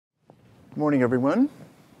Good morning, everyone.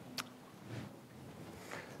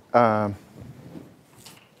 We're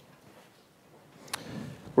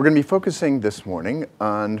going to be focusing this morning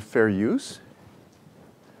on fair use,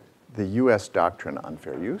 the U.S. doctrine on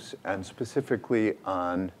fair use, and specifically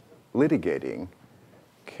on litigating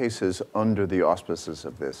cases under the auspices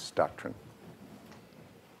of this doctrine.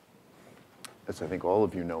 As I think all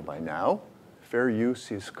of you know by now, fair use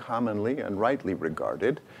is commonly and rightly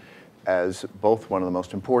regarded as both one of the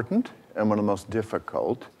most important and one of the most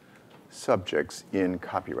difficult subjects in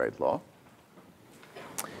copyright law.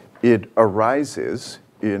 It arises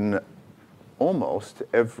in almost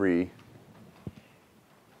every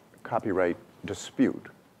copyright dispute,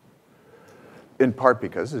 in part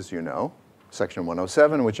because, as you know, Section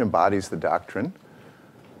 107, which embodies the doctrine,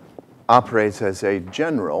 operates as a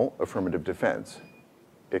general affirmative defense.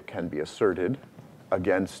 It can be asserted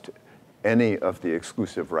against any of the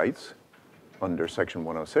exclusive rights under Section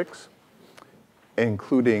 106,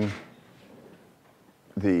 including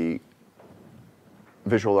the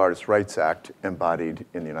Visual Artists' Rights Act embodied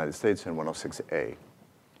in the United States in 106A.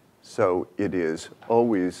 So it is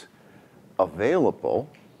always available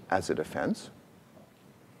as a defense.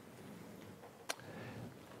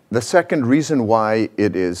 The second reason why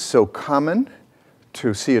it is so common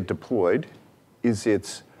to see it deployed is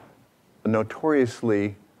its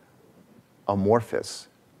notoriously amorphous,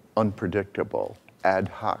 unpredictable, ad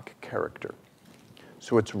hoc character.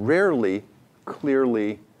 So it's rarely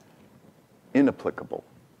clearly inapplicable,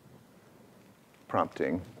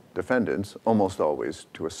 prompting defendants almost always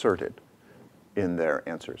to assert it in their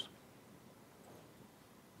answers.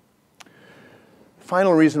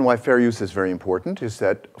 Final reason why fair use is very important is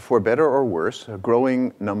that, for better or worse, a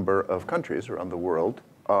growing number of countries around the world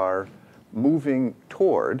are moving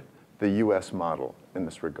toward the US model in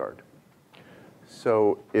this regard.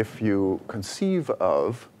 So if you conceive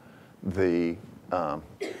of the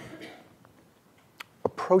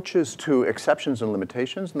approaches to exceptions and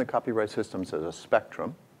limitations in the copyright systems as a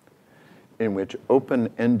spectrum, in which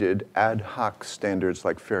open-ended ad hoc standards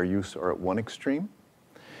like fair use are at one extreme,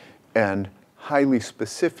 and highly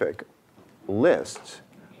specific lists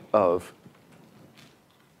of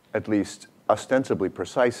at least ostensibly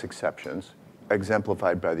precise exceptions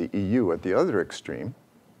exemplified by the EU at the other extreme,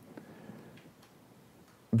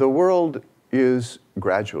 the world is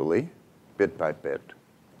gradually, bit by bit,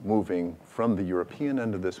 moving from the European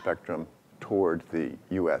end of the spectrum toward the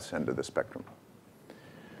US end of the spectrum.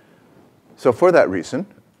 So for that reason,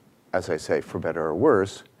 as I say, for better or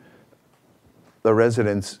worse, the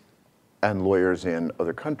residents and lawyers in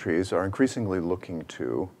other countries are increasingly looking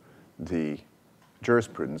to the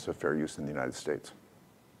jurisprudence of fair use in the United States.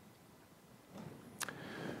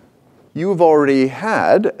 You have already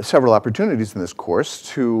had several opportunities in this course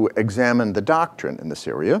to examine the doctrine in this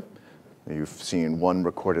area. You've seen one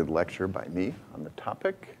recorded lecture by me on the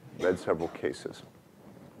topic, read several cases.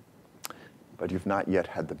 But you've not yet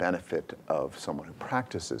had the benefit of someone who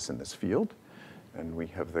practices in this field, and we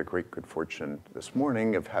have the great good fortune this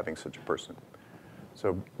morning of having such a person.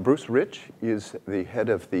 So Bruce Rich is the head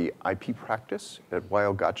of the IP practice at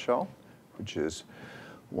Weil Gotshal, which is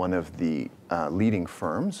one of the leading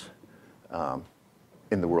firms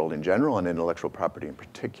in the world in general and intellectual property in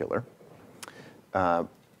particular.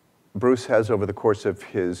 Bruce has, over the course of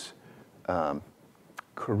his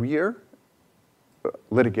career,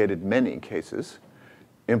 litigated many cases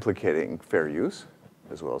implicating fair use,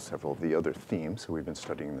 as well as several of the other themes that we've been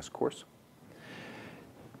studying in this course.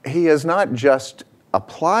 He has not just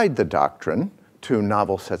applied the doctrine to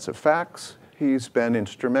novel sets of facts, he's been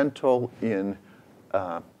instrumental in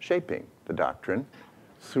shaping the doctrine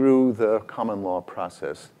through the common law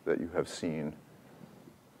process that you have seen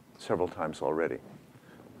several times already.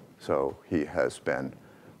 So he has been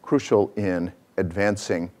crucial in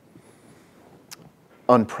advancing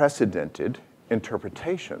unprecedented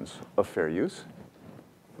interpretations of fair use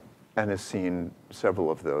and has seen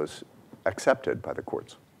several of those accepted by the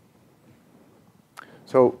courts.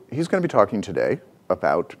 So he's going to be talking today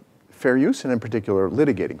about fair use and in particular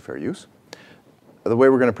litigating fair use. The way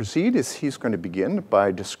we're going to proceed is he's going to begin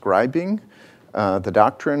by describing the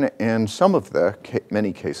doctrine and some of the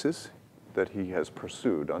many cases that he has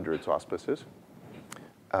pursued under its auspices.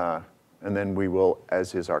 And then we will,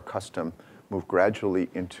 as is our custom, move gradually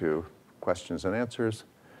into questions and answers,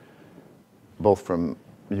 both from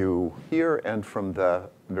you here and from the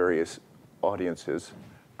various audiences,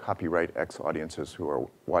 Copyright X audiences who are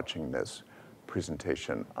watching this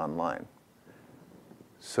presentation online.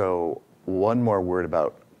 So one more word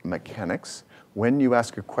about mechanics. When you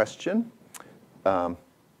ask a question,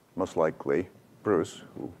 most likely Bruce,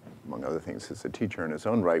 who, among other things, is a teacher in his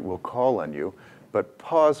own right, will call on you, but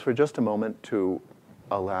pause for just a moment to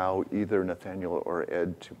allow either Nathaniel or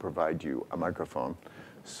Ed to provide you a microphone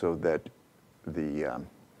so that the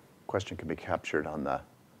question can be captured on the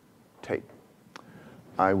tape.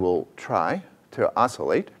 I will try to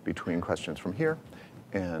oscillate between questions from here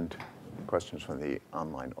and questions from the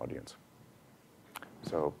online audience.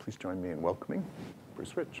 So please join me in welcoming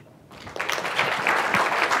Bruce Rich.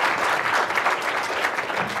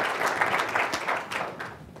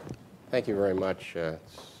 Thank you very much.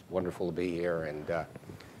 It's wonderful to be here. And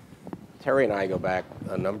Terry and I go back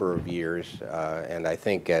a number of years, and I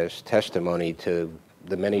think as testimony to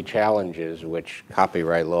the many challenges which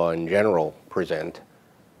copyright law in general present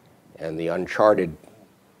and the uncharted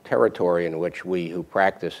territory in which we who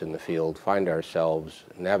practice in the field find ourselves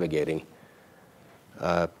navigating,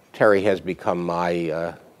 Terry has become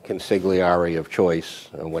my consigliere of choice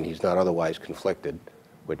when he's not otherwise conflicted,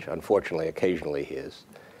 which unfortunately occasionally he is,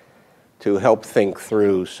 to help think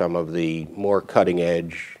through some of the more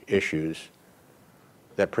cutting-edge issues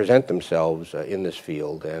that present themselves in this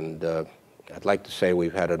field. And I'd like to say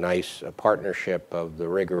we've had a nice partnership of the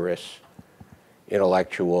rigorous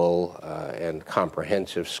intellectual and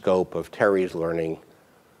comprehensive scope of Terry's learning,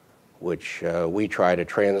 which we try to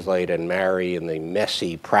translate and marry in the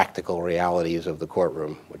messy, practical realities of the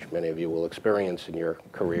courtroom, which many of you will experience in your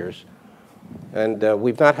careers. And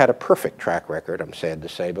we've not had a perfect track record, I'm sad to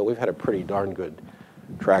say, but we've had a pretty darn good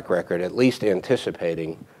track record, at least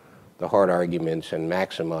anticipating the hard arguments and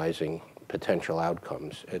maximizing potential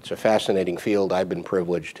outcomes. It's a fascinating field. I've been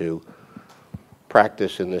privileged to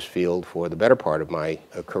practice in this field for the better part of my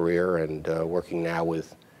career, and working now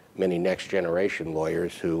with many next-generation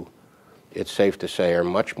lawyers who, it's safe to say, are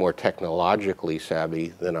much more technologically savvy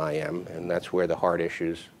than I am, and that's where the hard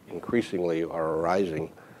issues increasingly are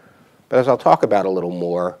arising. But as I'll talk about a little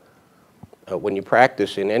more, when you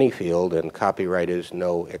practice in any field, and copyright is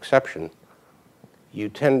no exception, you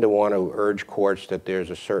tend to want to urge courts that there's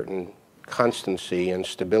a certain constancy and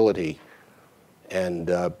stability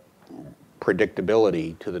and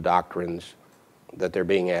predictability to the doctrines that they're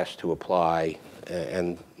being asked to apply,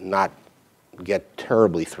 and not get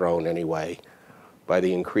terribly thrown anyway by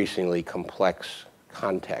the increasingly complex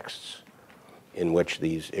contexts in which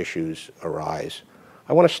these issues arise.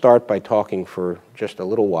 I want to start by talking for just a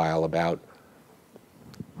little while about,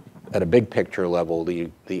 at a big picture level,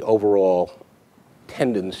 the overall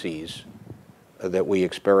tendencies that we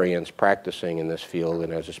experience practicing in this field,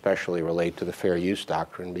 and as especially relate to the fair use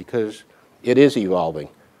doctrine, because it is evolving.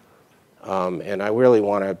 And I really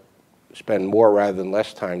want to spend more rather than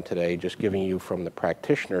less time today just giving you, from the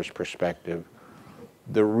practitioner's perspective,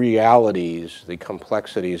 the realities, the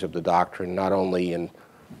complexities of the doctrine, not only in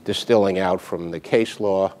distilling out from the case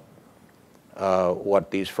law what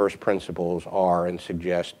these first principles are and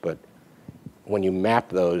suggest, but when you map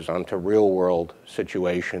those onto real-world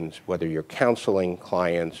situations, whether you're counseling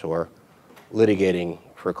clients or litigating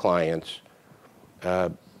for clients,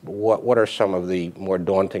 what are some of the more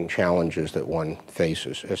daunting challenges that one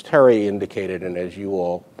faces? As Terry indicated, and as you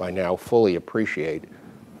all by now fully appreciate,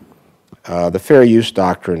 the fair use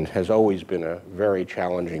doctrine has always been a very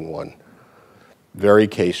challenging one, very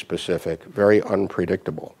case-specific, very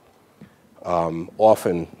unpredictable,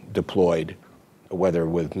 often deployed, whether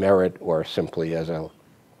with merit or simply as a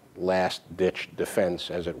last-ditch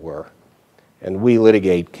defense, as it were. And we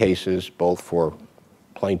litigate cases both for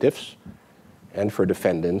plaintiffs and for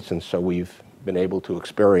defendants, and so we've been able to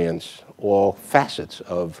experience all facets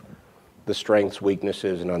of the strengths,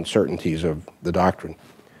 weaknesses, and uncertainties of the doctrine.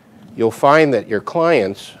 You'll find that your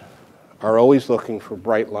clients are always looking for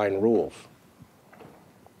bright-line rules.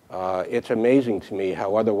 It's amazing to me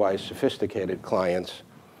how otherwise sophisticated clients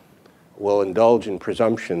will indulge in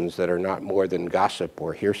presumptions that are not more than gossip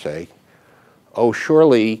or hearsay. Oh,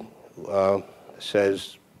 surely,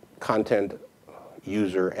 says content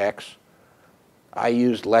user X, I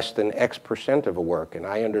used less than X% of a work, and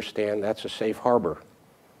I understand that's a safe harbor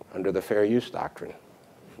under the fair use doctrine.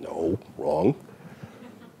 No, wrong.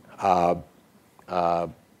 I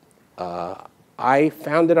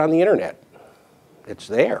found it on the internet. It's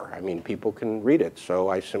there. I mean, people can read it, so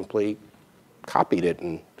I simply copied it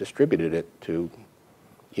and distributed it to,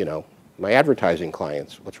 you know, my advertising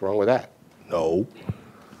clients. What's wrong with that? No.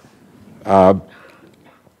 I'm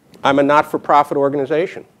a not-for-profit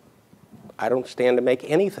organization. I don't stand to make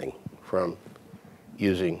anything from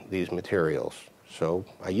using these materials, so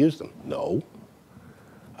I use them. No.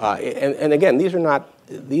 And again, these are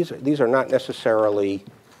not necessarily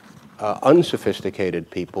unsophisticated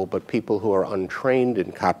people, but people who are untrained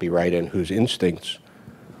in copyright and whose instincts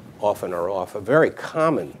often are off. A very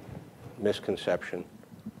common misconception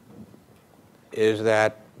is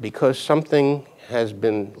that because something has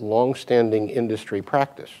been long-standing industry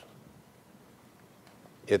practice,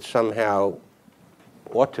 it somehow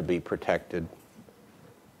ought to be protected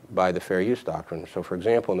by the fair use doctrine. So for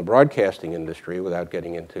example, in the broadcasting industry, without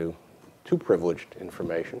getting into too privileged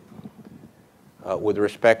information, with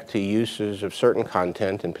respect to uses of certain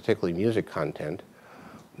content, and particularly music content,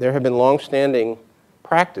 there have been long-standing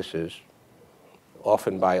practices,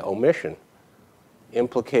 often by omission,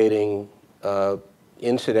 implicating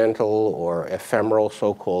incidental or ephemeral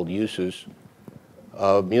so-called uses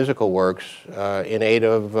of musical works in aid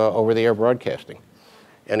of over-the-air broadcasting.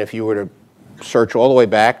 And if you were to search all the way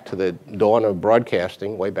back to the dawn of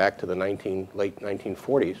broadcasting, way back to the late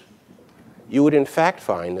 1940s, you would in fact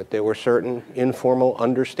find that there were certain informal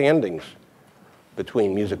understandings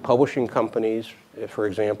between music publishing companies, for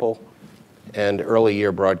example, and early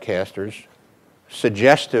year broadcasters,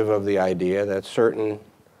 suggestive of the idea that certain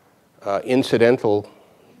incidental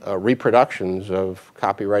reproductions of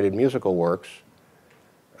copyrighted musical works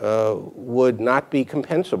would not be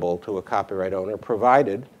compensable to a copyright owner,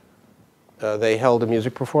 provided they held a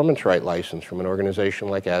music performance right license from an organization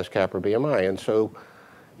like ASCAP or BMI. And so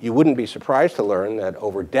you wouldn't be surprised to learn that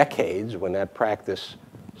over decades, when that practice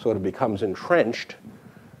sort of becomes entrenched,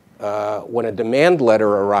 when a demand letter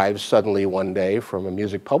arrives suddenly one day from a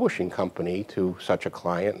music publishing company to such a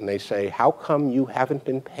client, and they say, how come you haven't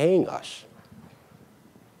been paying us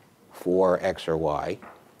for X or Y?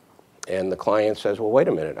 And the client says, well, wait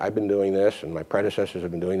a minute, I've been doing this, and my predecessors have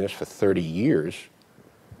been doing this for 30 years.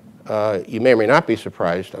 You may or may not be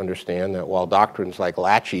surprised to understand that while doctrines like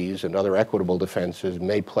laches and other equitable defenses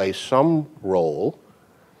may play some role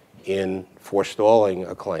in forestalling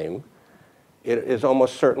a claim, it is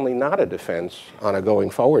almost certainly not a defense on a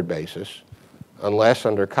going forward basis, unless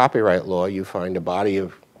under copyright law you find a body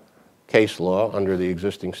of case law under the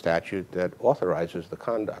existing statute that authorizes the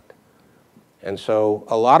conduct. And so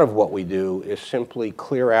a lot of what we do is simply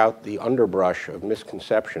clear out the underbrush of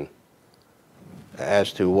misconception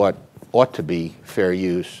as to what ought to be fair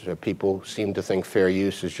use. People seem to think fair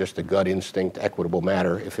use is just a gut instinct, equitable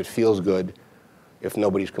matter. If it feels good, if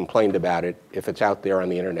nobody's complained about it, if it's out there on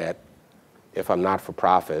the internet, if I'm not for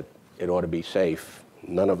profit, it ought to be safe.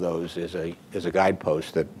 None of those is a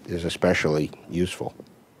guidepost that is especially useful.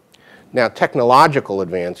 Now, technological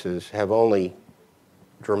advances have only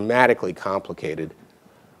dramatically complicated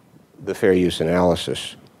the fair use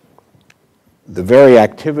analysis. The very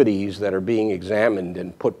activities that are being examined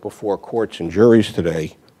and put before courts and juries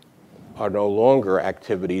today are no longer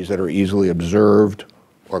activities that are easily observed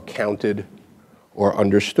or counted or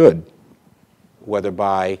understood, whether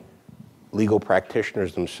by legal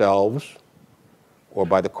practitioners themselves or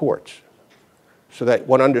by the courts. So that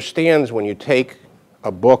one understands when you take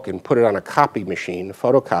a book and put it on a copy machine, a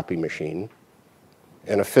photocopy machine,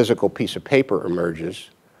 and a physical piece of paper emerges,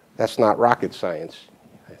 that's not rocket science.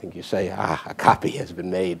 I think you say, a copy has been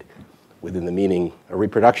made within the meaning, a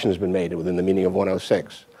reproduction has been made within the meaning of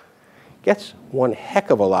 106. It gets one heck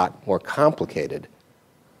of a lot more complicated.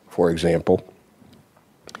 For example,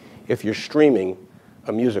 if you're streaming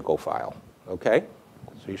a musical file, okay?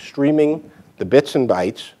 So you're streaming the bits and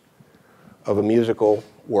bytes of a musical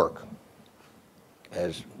work,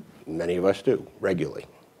 as many of us do regularly.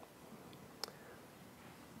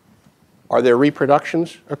 Are there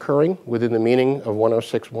reproductions occurring within the meaning of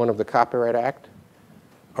 106.1 of the Copyright Act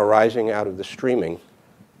arising out of the streaming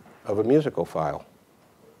of a musical file,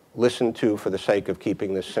 listened to for the sake of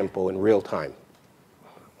keeping this simple in real time?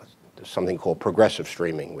 There's something called progressive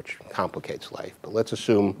streaming, which complicates life, but let's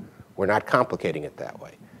assume we're not complicating it that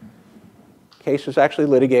way. Case was actually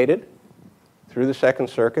litigated through the Second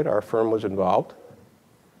Circuit. Our firm was involved.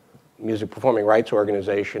 Music Performing Rights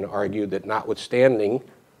Organization argued that notwithstanding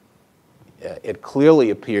it clearly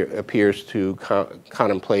appears to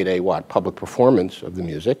contemplate a public performance of the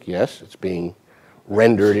music. Yes, it's being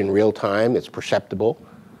rendered in real time, it's perceptible.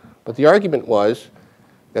 But the argument was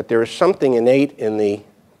that there is something innate in the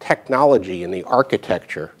technology, in the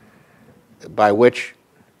architecture, by which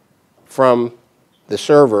from the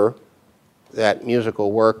server that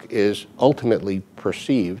musical work is ultimately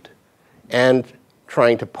perceived, and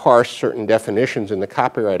trying to parse certain definitions in the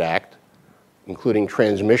Copyright Act, including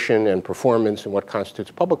transmission and performance and what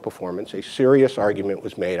constitutes public performance, a serious argument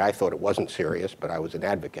was made. I thought it wasn't serious, but I was an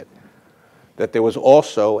advocate, that there was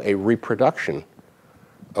also a reproduction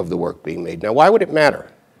of the work being made. Now, why would it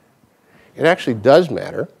matter? It actually does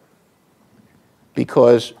matter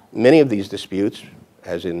because many of these disputes,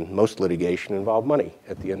 as in most litigation, involve money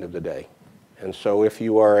at the end of the day. And so if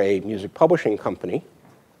you are a music publishing company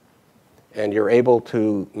And you're able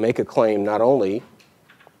to make a claim not only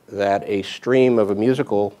that a stream of a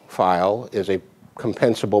musical file is a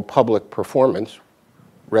compensable public performance,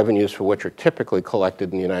 revenues for which are typically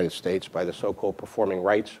collected in the United States by the so-called performing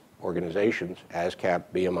rights organizations, ASCAP,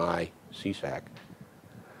 BMI, CSAC,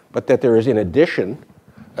 but that there is in addition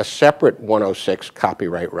a separate 106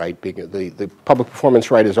 copyright right. The public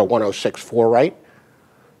performance right is a 106.4 right.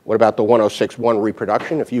 What about the 106.1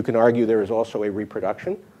 reproduction? If you can argue there is also a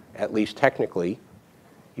reproduction, at least technically,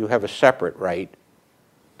 you have a separate right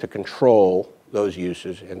to control those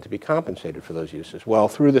uses and to be compensated for those uses. Well,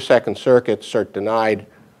 through the Second Circuit, CERT denied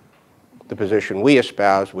the position we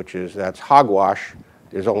espouse, which is that's hogwash.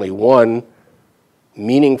 There's only one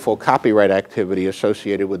meaningful copyright activity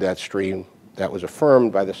associated with that stream that was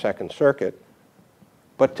affirmed by the Second Circuit.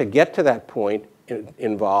 But to get to that point, it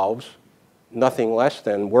involves nothing less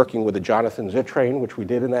than working with the Jonathan Zittrain, which we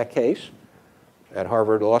did in that case at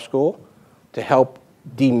Harvard Law School, to help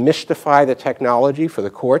demystify the technology for the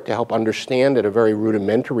court, to help understand at a very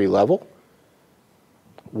rudimentary level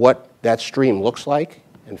what that stream looks like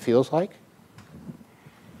and feels like.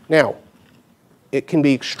 Now, it can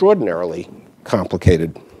be extraordinarily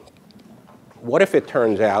complicated. What if it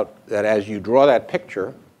turns out that as you draw that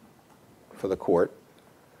picture for the court,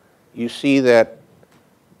 you see that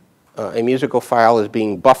a musical file is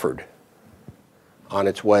being buffered on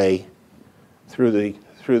its way through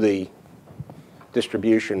the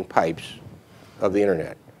distribution pipes of the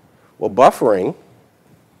internet? Well, buffering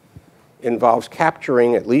involves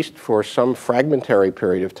capturing, at least for some fragmentary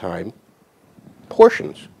period of time,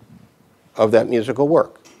 portions of that musical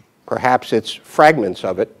work. Perhaps it's fragments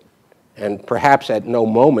of it, and perhaps at no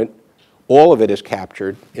moment all of it is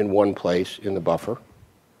captured in one place in the buffer.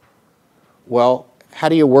 Well, how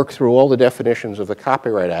do you work through all the definitions of the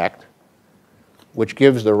Copyright Act, which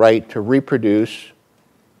gives the right to reproduce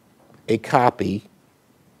a copy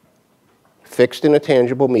fixed in a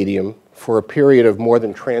tangible medium for a period of more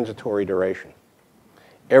than transitory duration?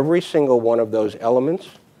 Every single one of those elements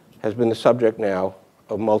has been the subject now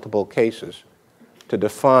of multiple cases to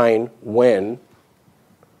define when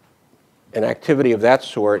an activity of that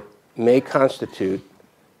sort may constitute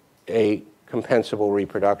a compensable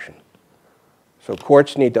reproduction. So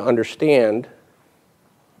courts need to understand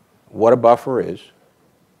what a buffer is.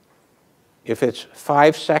 If it's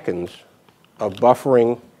 5 seconds of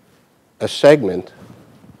buffering a segment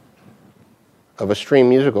of a stream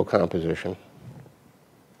musical composition,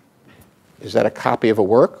 is that a copy of a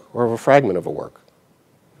work or of a fragment of a work?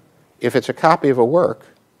 If it's a copy of a work,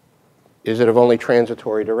 is it of only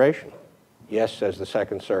transitory duration? Yes, says the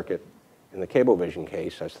Second Circuit in the Cablevision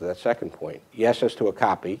case as to that second point. Yes, as to a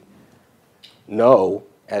copy. No,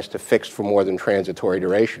 as to fixed for more than transitory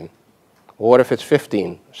duration. Well, what if it's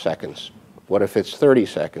 15 seconds? What if it's 30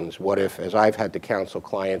 seconds? What if, as I've had to counsel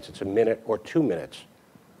clients, it's a minute or 2 minutes?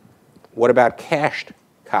 What about cached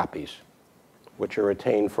copies, which are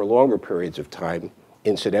retained for longer periods of time,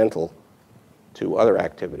 incidental to other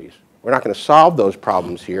activities? We're not going to solve those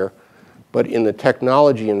problems here, but in the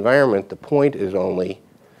technology environment, the point is only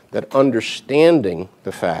that understanding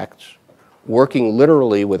the facts, working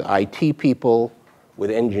literally with IT people, with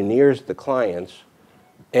engineers, the clients,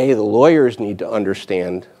 the lawyers need to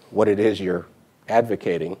understand what it is you're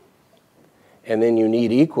advocating, and then you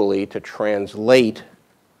need equally to translate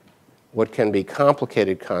what can be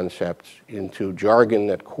complicated concepts into jargon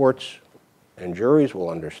that courts and juries will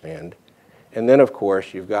understand. And then, of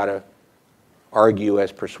course, you've got to argue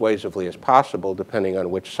as persuasively as possible, depending on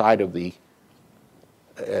which side of the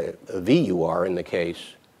V you are in the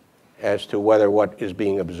case, as to whether what is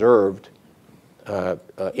being observed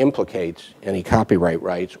implicates any copyright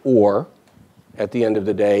rights, or, at the end of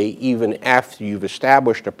the day, even after you've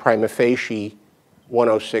established a prima facie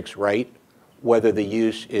 106 right, whether the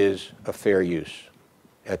use is a fair use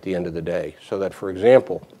at the end of the day. So that, for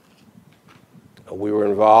example, we were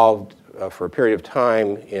involved for a period of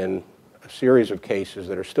time in a series of cases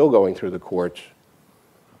that are still going through the courts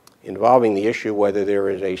involving the issue whether there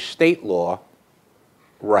is a state law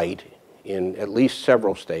right in at least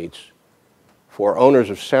several states for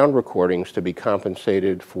owners of sound recordings to be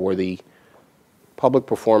compensated for the public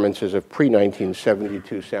performances of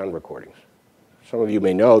pre-1972 sound recordings. Some of you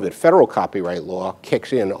may know that federal copyright law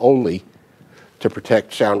kicks in only to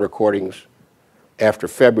protect sound recordings after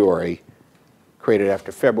February, created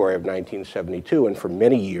after February of 1972, and for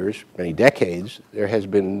many years, many decades, there has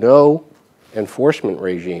been no enforcement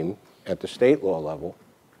regime at the state law level,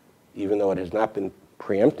 even though it has not been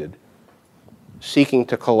preempted, seeking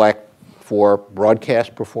to collect for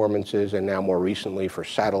broadcast performances and now more recently for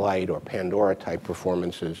satellite or Pandora type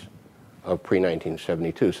performances of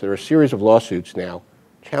pre-1972. So there are a series of lawsuits now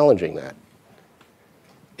challenging that.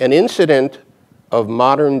 An incident of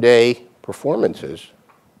modern-day performances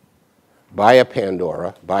by a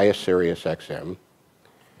Pandora, by a Sirius XM,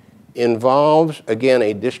 involves, again,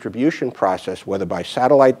 a distribution process, whether by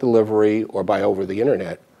satellite delivery or by over the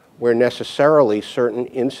internet, where necessarily certain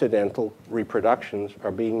incidental reproductions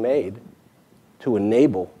are being made to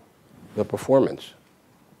enable the performance.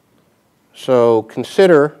 So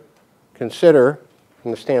consider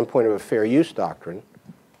from the standpoint of a fair use doctrine,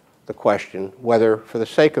 the question whether, for the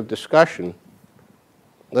sake of discussion,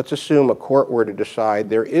 let's assume a court were to decide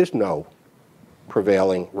there is no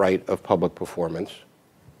prevailing right of public performance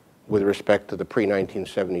with respect to the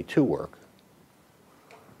pre-1972 work,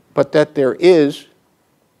 but that there is,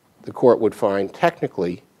 the court would find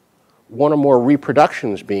technically, one or more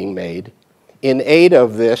reproductions being made in aid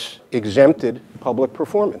of this exempted public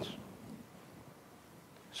performance.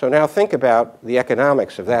 So now think about the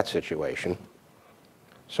economics of that situation.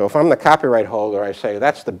 So if I'm the copyright holder, I say,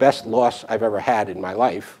 that's the best loss I've ever had in my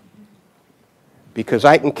life, because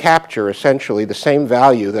I can capture essentially the same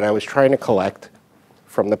value that I was trying to collect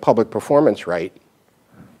from the public performance right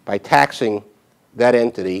by taxing that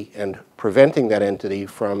entity and preventing that entity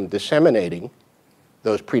from disseminating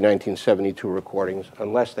those pre-1972 recordings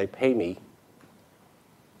unless they pay me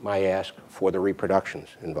my ask for the reproductions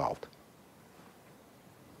involved.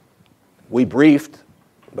 We briefed,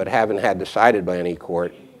 but haven't had decided by any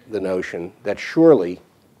court, the notion that surely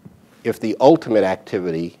if the ultimate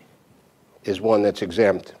activity is one that's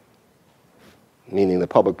exempt, meaning the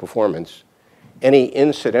public performance, any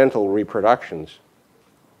incidental reproductions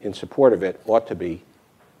in support of it ought to be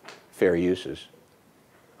fair uses.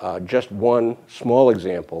 Just one small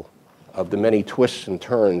example of the many twists and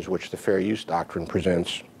turns which the fair use doctrine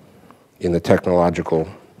presents in the technological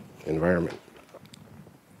environment.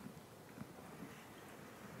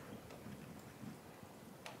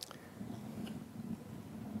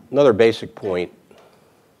 Another basic point,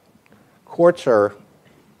 courts are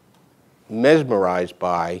mesmerized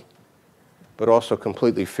by, but also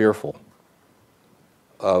completely fearful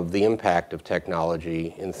of the impact of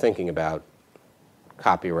technology in thinking about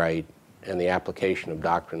copyright and the application of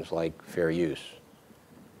doctrines like fair use.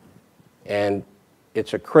 And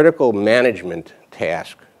it's a critical management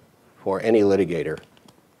task for any litigator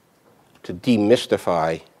to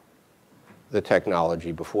demystify the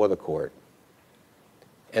technology before the court.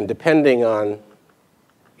 And depending on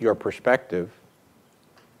your perspective,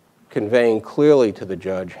 conveying clearly to the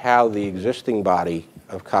judge how the existing body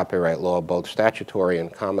of copyright law, both statutory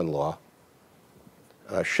and common law,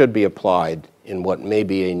 should be applied in what may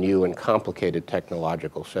be a new and complicated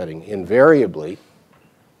technological setting. Invariably,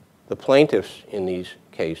 the plaintiffs in these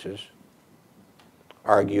cases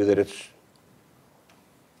argue that it's,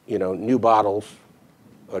 new bottles,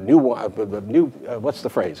 what's the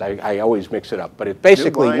phrase? I always mix it up, but it's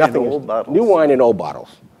basically nothing. New wine in old bottles.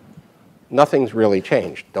 Nothing's really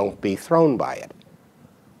changed. Don't be thrown by it.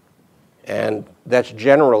 And that's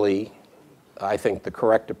generally, I think, the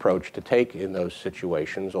correct approach to take in those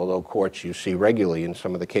situations, although courts you see regularly in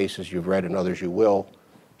some of the cases you've read and others you will,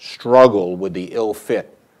 struggle with the ill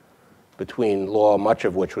fit between law, much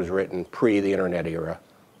of which was written pre the internet era,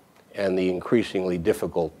 and the increasingly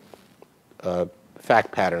difficult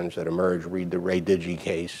fact patterns that emerge. Read the Ray Digi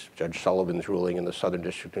case, Judge Sullivan's ruling in the Southern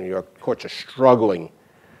District of New York. Courts are struggling,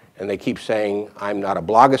 and they keep saying, I'm not a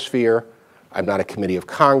blogosphere, I'm not a committee of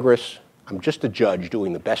Congress, I'm just a judge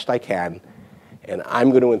doing the best I can, and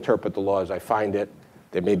I'm going to interpret the law as I find it.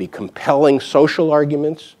 There may be compelling social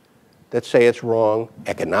arguments that say it's wrong,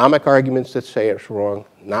 economic arguments that say it's wrong,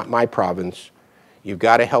 not my province. You've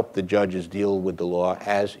got to help the judges deal with the law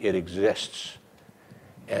as it exists.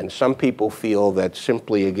 And some people feel that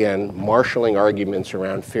simply, again, marshaling arguments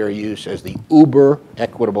around fair use as the uber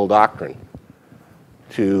equitable doctrine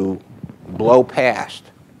to blow past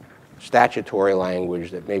statutory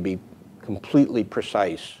language that may be completely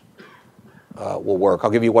precise will work.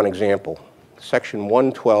 I'll give you one example. Section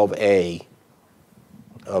 112A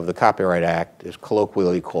of the Copyright Act is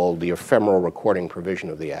colloquially called the ephemeral recording provision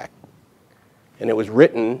of the Act. And it was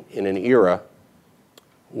written in an era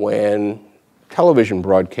when television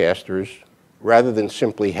broadcasters, rather than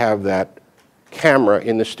simply have that camera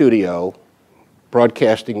in the studio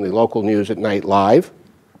broadcasting the local news at night live,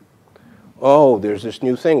 oh, there's this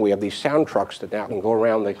new thing. We have these sound trucks that now can go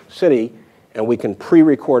around the city and we can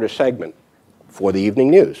pre-record a segment for the evening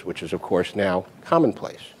news, which is, of course, now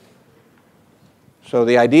commonplace. So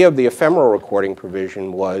the idea of the ephemeral recording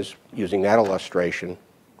provision was, using that illustration,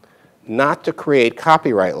 not to create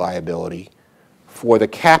copyright liability for the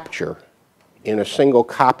capture in a single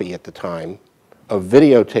copy at the time of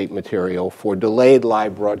videotape material for delayed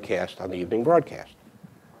live broadcast on the evening broadcast.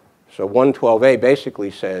 So 112A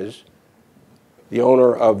basically says the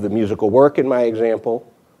owner of the musical work in my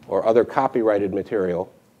example, or other copyrighted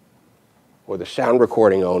material, or the sound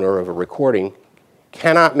recording owner of a recording,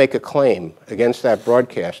 cannot make a claim against that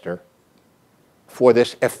broadcaster for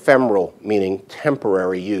this ephemeral, meaning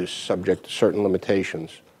temporary use subject to certain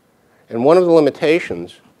limitations. And one of the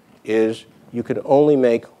limitations is you can only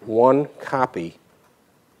make one copy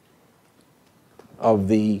of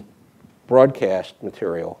the broadcast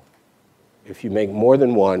material. If you make more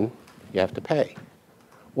than one, you have to pay.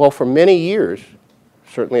 Well, for many years,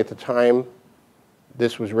 certainly at the time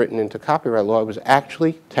this was written into copyright law, it was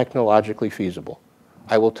actually technologically feasible.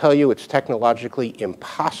 I will tell you it's technologically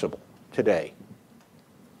impossible today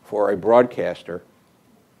for a broadcaster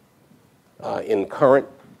in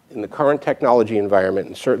the current technology environment,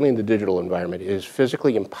 and certainly in the digital environment, it is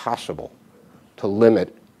physically impossible to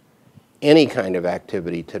limit any kind of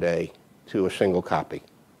activity today to a single copy.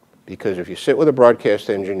 Because if you sit with a broadcast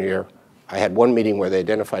engineer, I had one meeting where they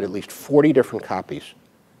identified at least 40 different copies,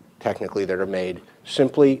 technically, that are made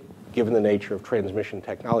simply given the nature of transmission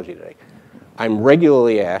technology today. I'm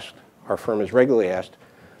regularly asked, our firm is regularly asked,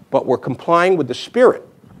 but we're complying with the spirit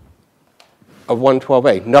of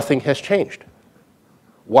 112A. Nothing has changed.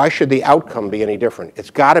 Why should the outcome be any different?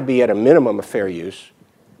 It's got to be at a minimum a fair use,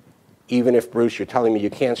 even if, Bruce, you're telling me you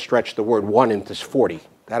can't stretch the word 1 into 40.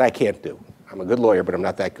 That I can't do. I'm a good lawyer, but I'm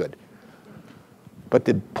not that good. But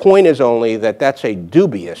the point is only that that's a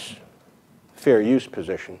dubious fair use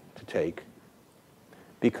position to take,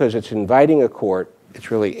 because it's inviting a court,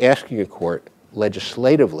 it's really asking a court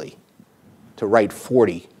legislatively to write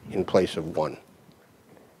 40 in place of 1.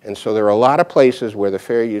 And so there are a lot of places where the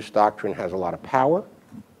fair use doctrine has a lot of power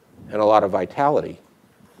and a lot of vitality,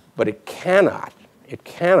 but it cannot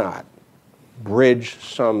bridge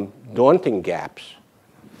some daunting gaps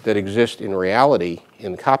that exist in reality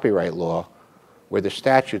in copyright law, where the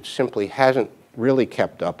statute simply hasn't really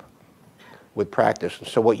kept up with practice. And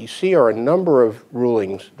so what you see are a number of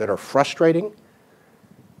rulings that are frustrating,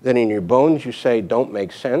 that in your bones you say don't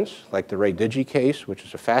make sense, like the Ray Digi case, which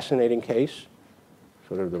is a fascinating case,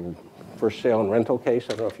 sort of the first sale and rental case. I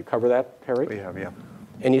don't know if you cover that, Terry? We have, yeah.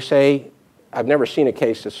 And you say, I've never seen a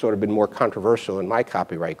case that's sort of been more controversial in my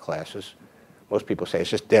copyright classes. Most people say it's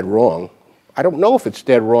just dead wrong. I don't know if it's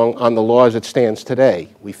dead wrong on the law as it stands today.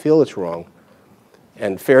 We feel it's wrong.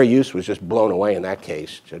 And fair use was just blown away in that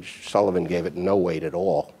case. Judge Sullivan gave it no weight at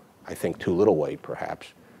all. I think too little weight, perhaps.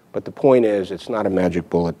 But the point is, it's not a magic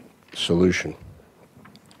bullet solution.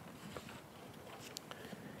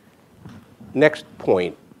 Next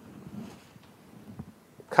point.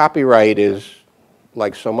 Copyright is,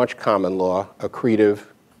 like so much common law, accretive,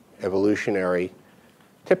 evolutionary,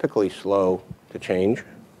 typically slow to change.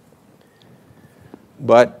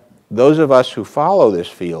 But those of us who follow this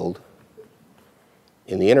field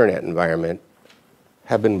in the internet environment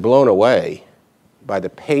have been blown away by the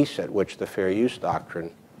pace at which the fair use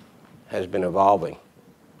doctrine has been evolving,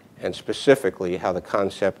 and specifically how the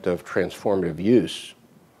concept of transformative use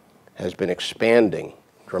has been expanding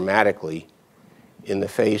dramatically in the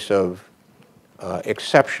face of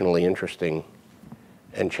exceptionally interesting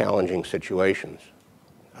and challenging situations.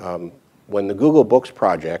 When the Google Books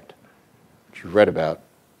project, which you've read about,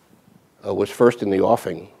 was first in the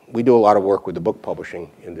offing, we do a lot of work with the book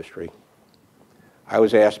publishing industry. I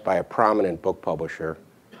was asked by a prominent book publisher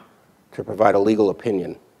to provide a legal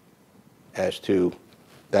opinion as to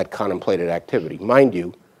that contemplated activity. Mind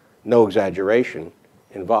you, no exaggeration,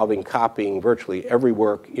 involving copying virtually every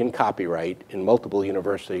work in copyright in multiple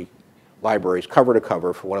university libraries, cover to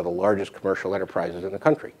cover, for one of the largest commercial enterprises in the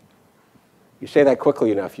country. You say that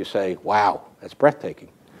quickly enough, you say, wow, that's breathtaking.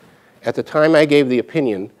 At the time I gave the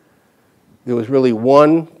opinion, there was really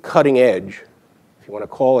one cutting edge, if you want to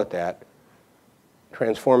call it that,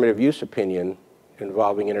 transformative use opinion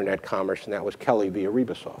involving internet commerce, and that was Kelly via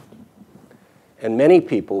Ribasoft. And many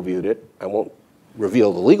people viewed it, I won't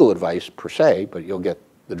reveal the legal advice per se, but you'll get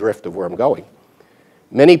the drift of where I'm going.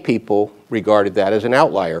 Many people regarded that as an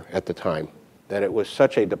outlier at the time, that it was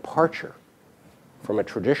such a departure from a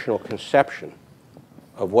traditional conception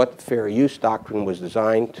of what fair use doctrine was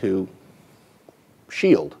designed to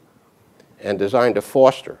shield and designed to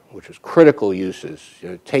foster, which was critical uses,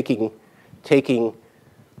 taking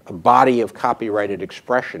a body of copyrighted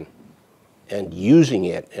expression and using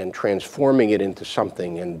it and transforming it into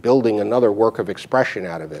something and building another work of expression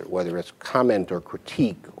out of it, whether it's comment or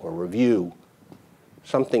critique or review,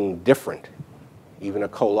 something different, even a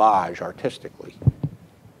collage artistically.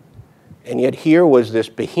 And yet here was this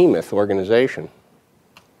behemoth organization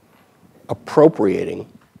appropriating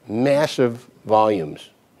massive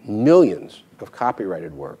volumes, millions of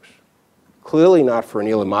copyrighted works, clearly not for an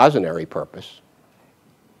eleemosynary purpose,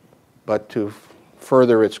 but to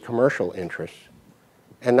further its commercial interests,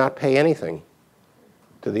 and not pay anything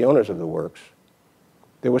to the owners of the works.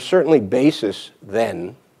 There was certainly basis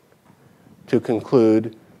then to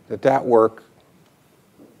conclude that that work,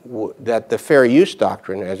 that the fair use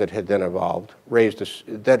doctrine, as it had then evolved,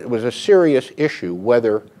 that it was a serious issue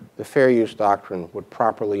whether the fair use doctrine would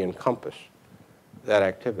properly encompass that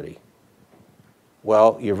activity.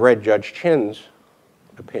 Well, you've read Judge Chin's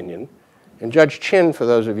opinion, and Judge Chin, for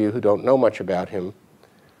those of you who don't know much about him,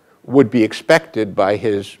 would be expected by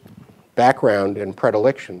his background and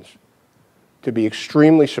predilections to be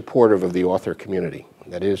extremely supportive of the author community.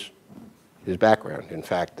 That is his background, in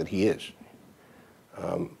fact, that he is.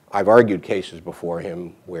 I've argued cases before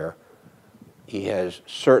him where he has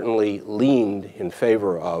certainly leaned in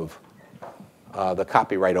favor of the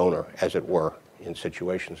copyright owner, as it were, in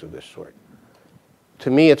situations of this sort. To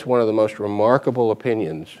me, it's one of the most remarkable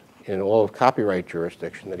opinions in all of copyright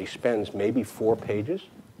jurisdiction that he spends maybe 4 pages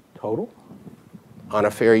total on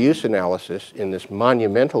a fair use analysis in this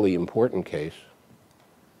monumentally important case.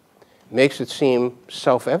 Makes it seem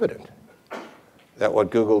self-evident that what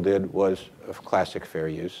Google did was of classic fair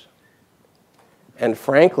use. And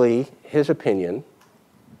frankly, his opinion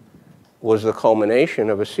was the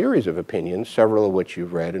culmination of a series of opinions, several of which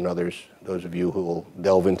you've read, and others, those of you who will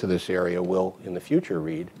delve into this area will in the future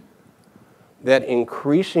read, that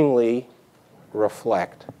increasingly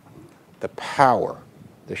reflect the power,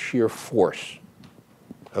 the sheer force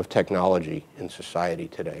of technology in society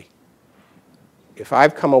today. If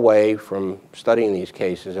I've come away from studying these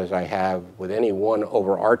cases, as I have, with any one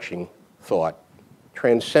overarching thought,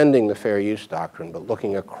 transcending the fair use doctrine, but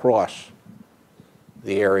looking across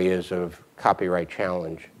the areas of copyright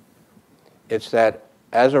challenge, it's that,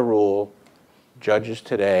 as a rule, judges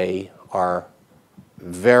today are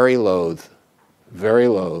very loath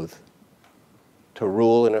to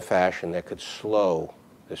rule in a fashion that could slow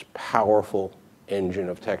this powerful engine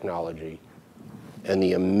of technology and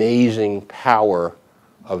the amazing power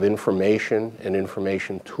of information and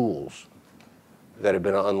information tools that have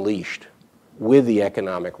been unleashed with the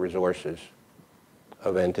economic resources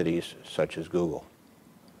of entities such as Google.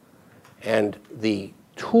 And the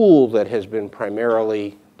tool that has been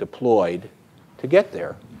primarily deployed to get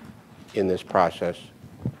there in this process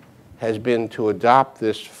has been to adopt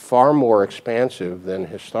this far more expansive than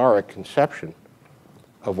historic conception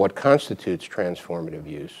of what constitutes transformative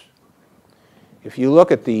use. If you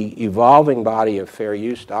look at the evolving body of fair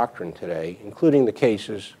use doctrine today, including the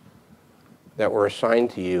cases that were assigned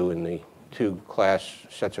to you in the 2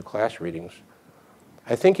 sets of class readings,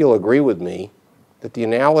 I think you'll agree with me that the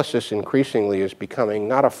analysis increasingly is becoming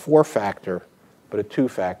not a 4-factor, but a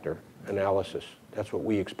 2-factor analysis. That's what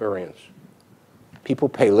we experience. People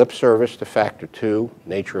pay lip service to factor 2,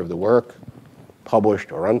 nature of the work,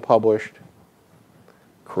 published or unpublished,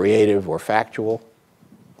 creative or factual.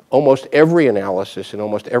 Almost every analysis in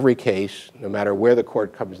almost every case, no matter where the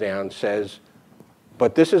court comes down, says,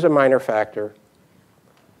 but this is a minor factor,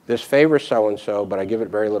 this favors so-and-so, but I give it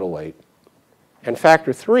very little weight. And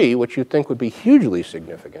factor 3, which you'd think would be hugely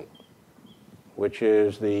significant, which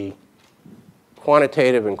is the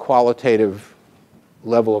quantitative and qualitative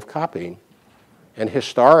level of copying, and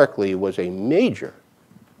historically was a major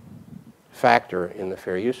factor in the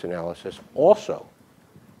fair use analysis, also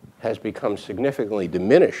has become significantly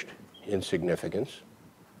diminished in significance,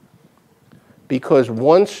 because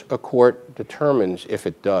once a court determines, if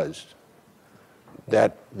it does,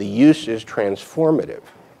 that the use is transformative,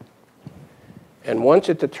 and once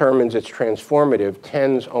it determines it's transformative,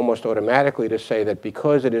 tends almost automatically to say that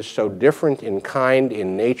because it is so different in kind,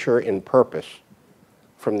 in nature, in purpose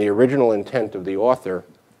from the original intent of the author,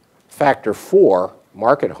 factor 4,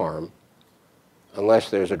 market harm, unless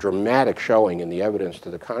there's a dramatic showing in the evidence to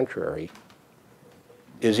the contrary,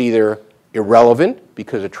 is either irrelevant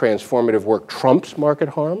because a transformative work trumps market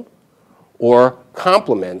harm, or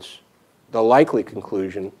complements the likely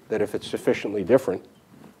conclusion that if it's sufficiently different,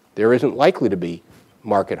 there isn't likely to be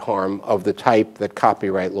market harm of the type that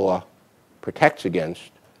copyright law protects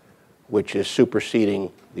against, which is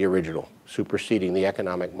superseding the original, superseding the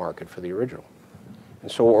economic market for the original.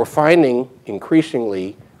 And so what we're finding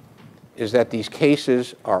increasingly is that these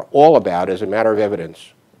cases are all about, as a matter of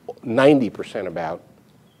evidence, 90% about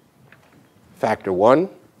factor 1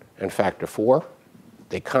 and factor 4.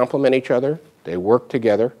 They complement each other, they work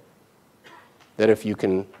together, that if you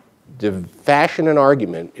can fashion an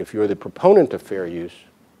argument, if you're the proponent of fair use,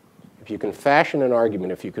 if you can fashion an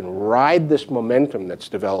argument, if you can ride this momentum that's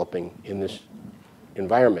developing in this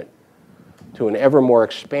environment to an ever more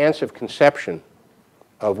expansive conception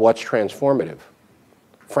of what's transformative,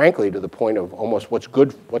 frankly, to the point of almost what's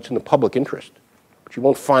good, what's in the public interest, which you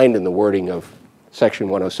won't find in the wording of Section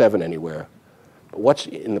 107 anywhere, but what's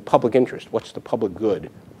in the public interest, what's the public good,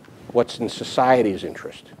 what's in society's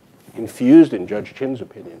interest, infused in Judge Chin's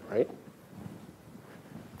opinion, right?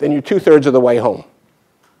 Then you're two-thirds of the way home.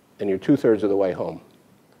 Then you're two-thirds of the way home.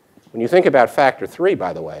 When you think about factor 3,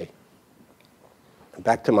 by the way,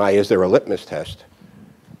 back to my is there a litmus test,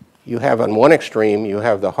 you have on one extreme, you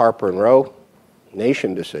have the Harper and Row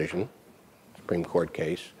Nation decision, Supreme Court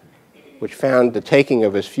case, which found the taking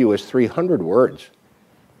of as few as 300 words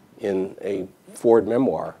in a Ford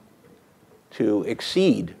memoir to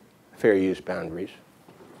exceed fair use boundaries.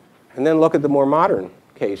 And then look at the more modern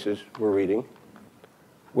cases we're reading,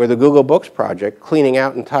 where the Google Books project cleaning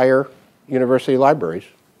out entire university libraries,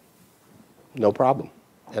 no problem.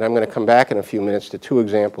 And I'm going to come back in a few minutes to 2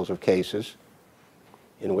 examples of cases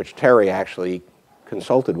in which Terry actually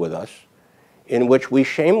consulted with us, in which we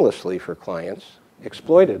shamelessly, for clients,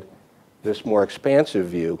 exploited this more expansive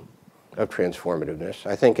view of transformativeness.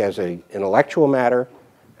 I think as an intellectual matter,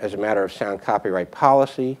 as a matter of sound copyright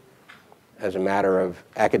policy, as a matter of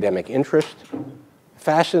academic interest,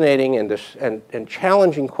 fascinating and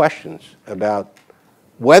challenging questions about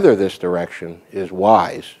whether this direction is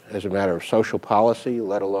wise as a matter of social policy,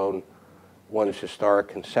 let alone one's historic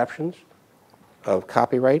conceptions of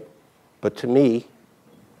copyright. But to me,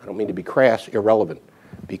 I don't mean to be crass, irrelevant,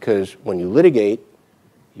 because when you litigate,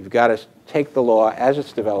 you've got to take the law as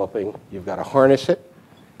it's developing, you've got to harness it,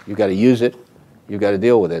 you've got to use it, you've got to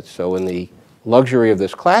deal with it. So in the luxury of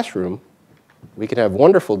this classroom, we can have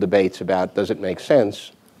wonderful debates about does it make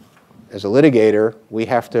sense. As a litigator, we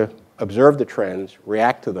have to observe the trends,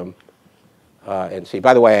 react to them, and see.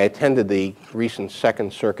 By the way, I attended the recent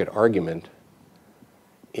Second Circuit argument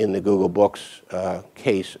in the Google Books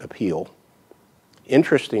case appeal.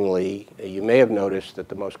 Interestingly, you may have noticed that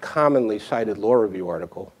the most commonly cited law review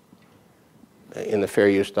article in the fair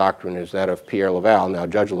use doctrine is that of Pierre Laval, now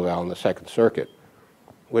Judge Laval in the Second Circuit,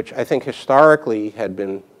 which I think historically had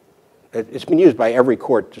been, it's been used by every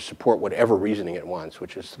court to support whatever reasoning it wants,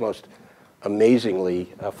 which is the most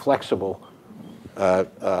amazingly flexible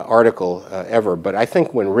article ever. But I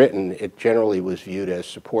think when written, it generally was viewed as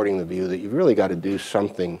supporting the view that you've really got to do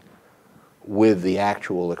something with the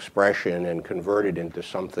actual expression and convert it into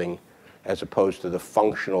something as opposed to the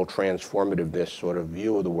functional transformativeness sort of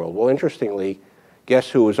view of the world. Well, interestingly, guess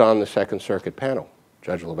who was on the Second Circuit panel?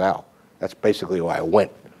 Judge Laval. That's basically why I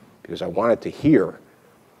went, because I wanted to hear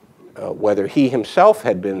whether he himself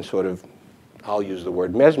had been sort of, I'll use the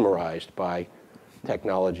word, mesmerized by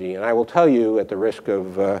technology. And I will tell you, at the risk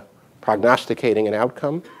of prognosticating an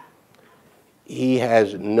outcome, he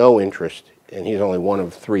has no interest, and he's only one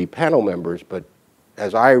of 3 panel members, but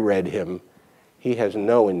as I read him, he has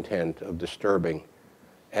no intent of disturbing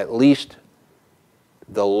at least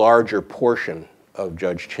the larger portion of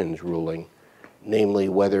Judge Chin's ruling, namely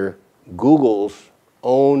whether Google's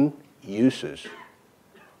own uses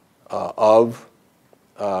of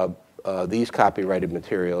these copyrighted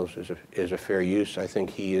materials is a fair use. I think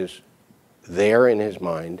he is there in his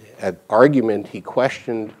mind. At argument, he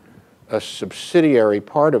questioned a subsidiary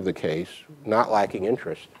part of the case, not lacking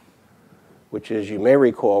interest, which is, you may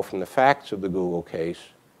recall from the facts of the Google case,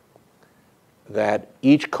 that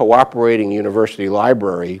each cooperating university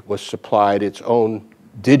library was supplied its own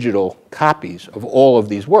digital copies of all of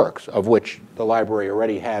these works, of which the library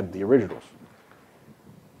already had the originals.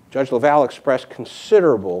 Judge Laval expressed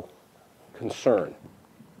considerable concern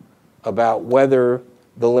about whether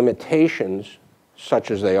the limitations,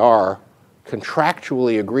 such as they are,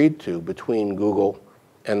 contractually agreed to between Google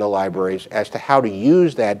and the libraries as to how to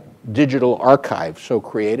use that digital archive so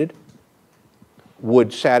created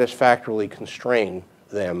would satisfactorily constrain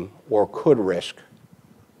them or could risk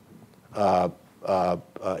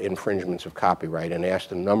infringements of copyright, and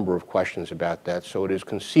asked a number of questions about that. So it is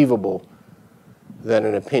conceivable that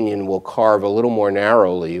an opinion will carve a little more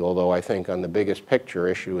narrowly, although I think on the biggest picture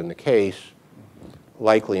issue in the case,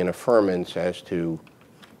 likely an affirmance as to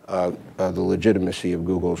the legitimacy of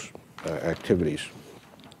Google's activities.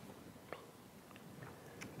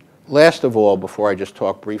 Last of all, before I just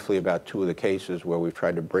talk briefly about 2 of the cases where we've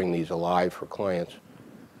tried to bring these alive for clients,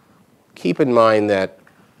 keep in mind that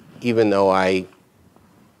even though I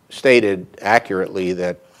stated accurately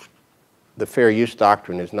that the fair use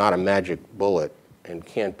doctrine is not a magic bullet and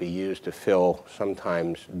can't be used to fill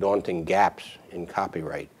sometimes daunting gaps in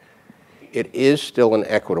copyright, it is still an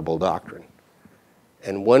equitable doctrine.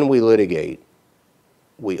 And when we litigate,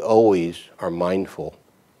 we always are mindful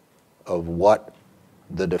of what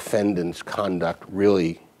the defendant's conduct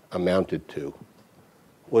really amounted to.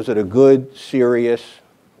 Was it a good, serious,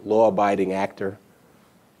 law-abiding actor?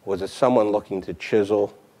 Was it someone looking to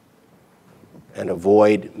chisel and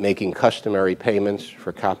avoid making customary payments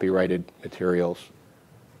for copyrighted materials?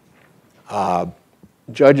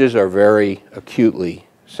 Judges are very acutely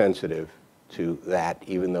sensitive to that,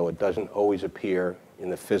 even though it doesn't always appear in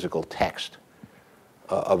the physical text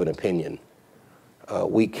of an opinion.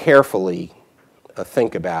 We carefully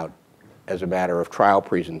think about, as a matter of trial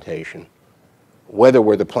presentation, whether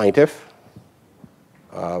we're the plaintiff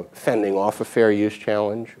fending off a fair use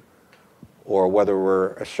challenge, or whether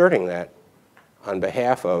we're asserting that on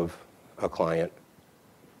behalf of a client.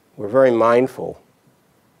 We're very mindful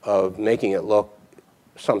of making it look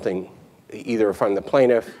something, either if I'm the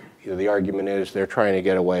plaintiff, either the argument is they're trying to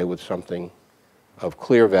get away with something of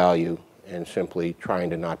clear value and simply trying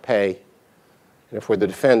to not pay. And if we're the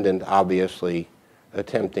defendant, obviously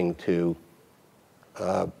attempting to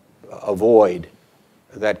avoid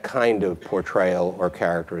that kind of portrayal or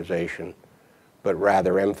characterization, but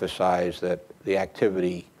rather emphasize that the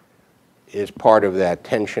activity is part of that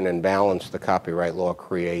tension and balance the copyright law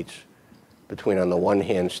creates between, on the one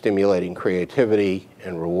hand, stimulating creativity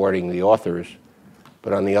and rewarding the authors,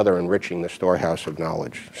 but on the other, enriching the storehouse of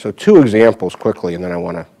knowledge. So 2 examples quickly, and then I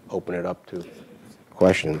want to open it up to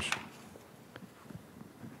questions.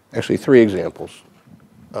 Actually, 3 examples.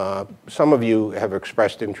 Some of you have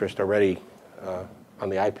expressed interest already on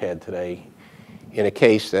the iPad today in a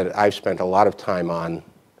case that I've spent a lot of time on,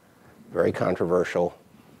 very controversial,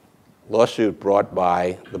 lawsuit brought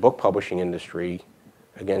by the book publishing industry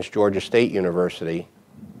against Georgia State University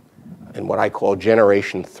in what I call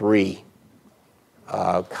Generation 3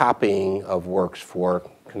 copying of works for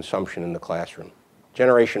consumption in the classroom.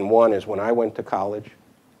 Generation 1 is when I went to college.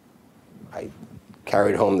 I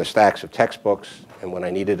carried home the stacks of textbooks, and when I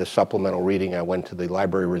needed a supplemental reading, I went to the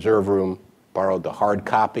library reserve room, borrowed the hard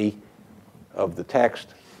copy of the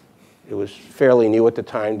text. It was fairly new at the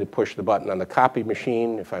time to push the button on the copy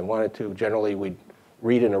machine if I wanted to. Generally, we'd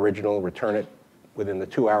read an original, return it within the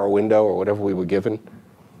 2-hour window or whatever we were given.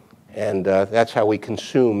 And that's how we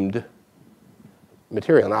consumed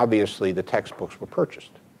material. And obviously, the textbooks were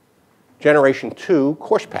purchased. Generation 2,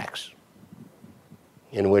 course packs,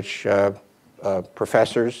 in which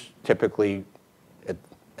professors, typically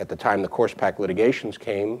at the time the course pack litigations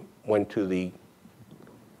came, went to the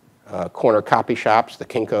corner copy shops, the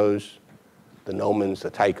Kinkos, the Nomans,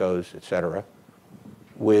 the Tychos, et cetera,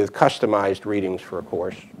 with customized readings for a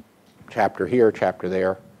course, chapter here, chapter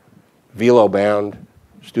there, velo bound.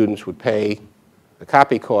 Students would pay the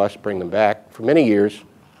copy costs, bring them back. For many years,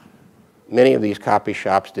 many of these copy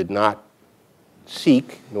shops did not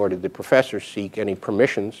seek, nor did the professors seek, any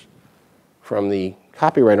permissions from the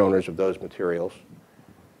copyright owners of those materials.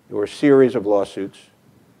 There were a series of lawsuits,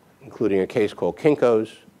 including a case called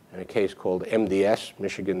Kinkos and a case called MDS,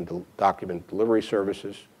 Michigan Document Delivery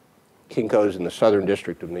Services. Kinkos in the Southern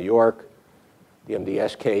District of New York, the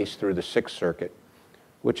MDS case through the Sixth Circuit,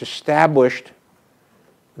 which established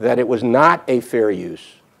that it was not a fair use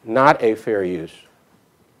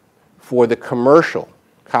for the commercial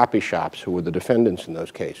copy shops, who were the defendants in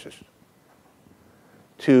those cases,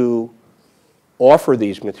 to offer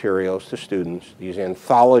these materials to students, these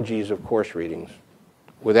anthologies of course readings,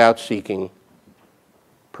 without seeking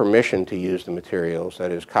permission to use the materials, that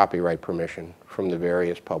is, copyright permission from the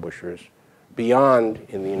various publishers, beyond,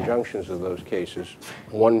 in the injunctions of those cases,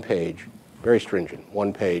 1 page, very stringent,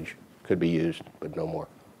 1 page could be used, but no more.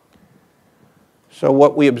 So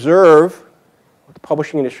what we observe, what the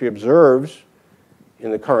publishing industry observes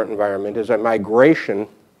in the current environment, is a migration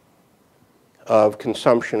of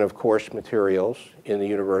consumption of course materials in the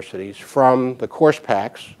universities from the course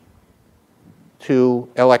packs to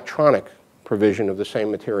electronic provision of the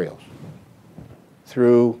same materials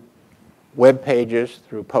through web pages,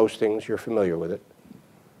 through postings. You're familiar with it.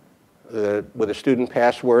 With a student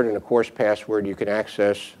password and a course password, you can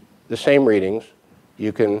access the same readings.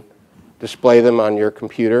 You can display them on your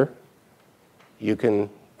computer. You can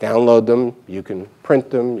download them. You can print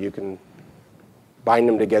them. You can bind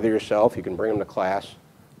them together yourself. You can bring them to class.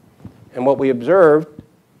 And what we observed,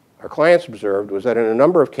 our clients observed, was that in a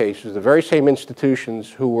number of cases, the very same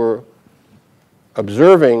institutions who were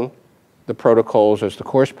observing the protocols as the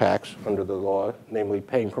course packs under the law, namely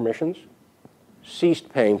paying permissions, ceased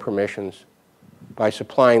paying permissions by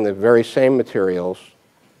supplying the very same materials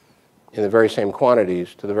in the very same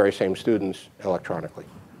quantities to the very same students electronically.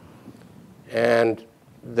 And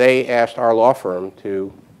they asked our law firm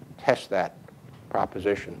to test that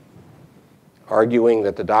proposition, arguing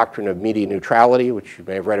that the doctrine of media neutrality, which you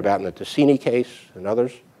may have read about in the Ticini case and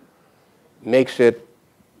others, makes it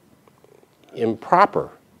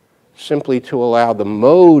improper simply to allow the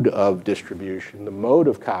mode of distribution, the mode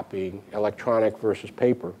of copying, electronic versus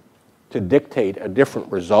paper, to dictate a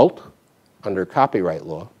different result under copyright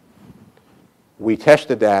law. We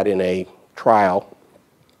tested that in a trial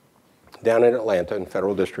down in Atlanta in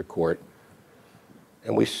federal district court,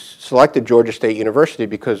 and we selected Georgia State University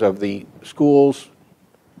because of the schools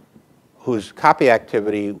whose copy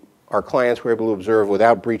activity our clients were able to observe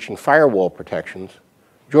without breaching firewall protections.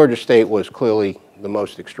 Georgia State was clearly the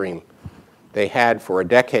most extreme. They had for a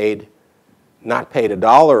decade not paid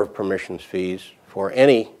 $1 of permissions fees for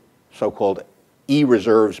any so-called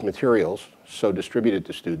e-reserves materials so distributed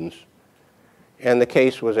to students, and the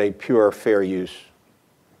case was a pure fair use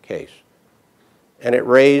case. And it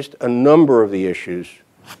raised a number of the issues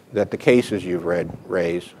that the cases you've read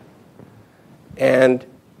raise, and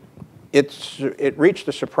it reached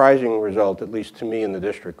a surprising result, at least to me, in the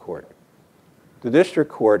district court. The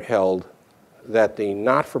district court held that the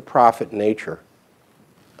not-for-profit nature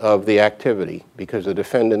of the activity, because the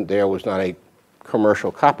defendant there was not a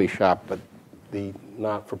commercial copy shop, but the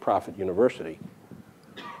not-for-profit university,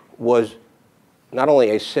 was not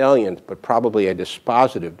only a salient, but probably a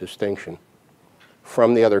dispositive distinction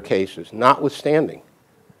from the other cases, notwithstanding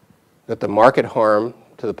that the market harm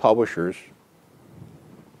to the publishers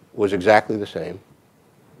was exactly the same,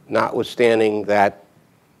 notwithstanding that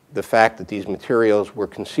the fact that these materials were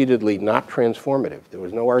concededly not transformative. There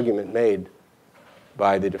was no argument made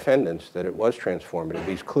by the defendants that it was transformative.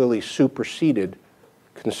 These clearly superseded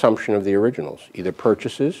consumption of the originals, either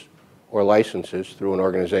purchases or licenses through an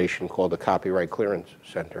organization called the Copyright Clearance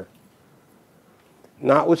Center.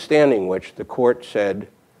 Notwithstanding which, the court said,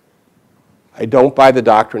 I don't buy the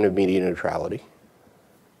doctrine of media neutrality,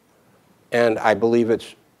 and I believe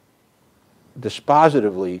it's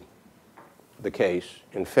dispositively the case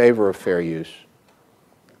in favor of fair use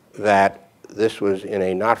that this was in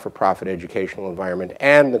a not-for-profit educational environment,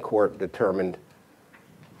 and the court determined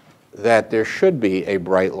that there should be a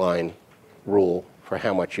bright line rule for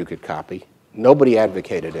how much you could copy. Nobody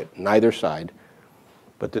advocated it, neither side,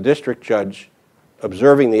 but the district judge,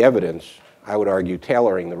 observing the evidence, I would argue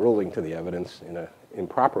tailoring the ruling to the evidence in an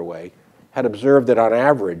improper way, had observed that on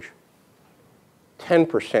average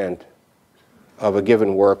 10% of a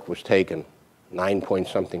given work was taken,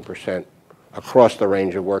 9-point-something% across the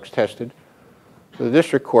range of works tested. So the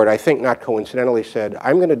district court, I think not coincidentally, said,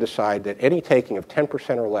 I'm going to decide that any taking of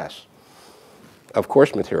 10% or less of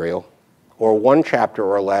course material, or one chapter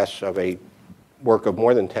or less of a work of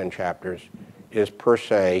more than 10 chapters, is per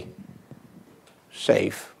se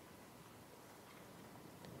safe.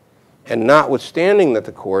 And notwithstanding that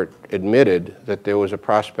the court admitted that there was a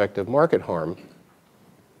prospect of market harm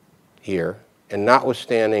here, and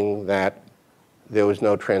notwithstanding that there was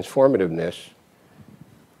no transformativeness,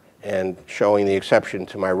 and showing the exception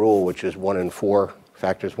to my rule, which is 1 in 4,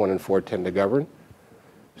 factors 1 in 4 tend to govern,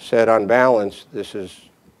 said on balance,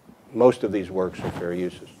 most of these works are fair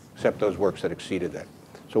uses, except those works that exceeded that.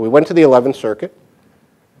 So we went to the 11th Circuit,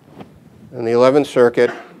 and the 11th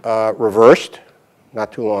Circuit reversed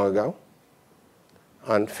not too long ago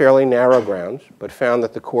on fairly narrow grounds, but found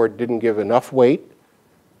that the court didn't give enough weight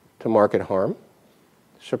to market harm,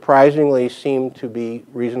 surprisingly seemed to be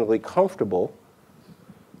reasonably comfortable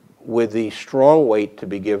with the strong weight to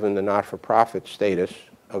be given the not-for-profit status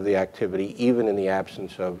of the activity, even in the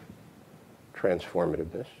absence of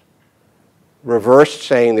transformativeness. Reversed,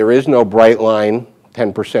 saying there is no bright line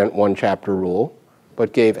 10% one chapter rule,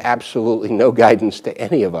 but gave absolutely no guidance to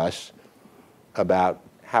any of us about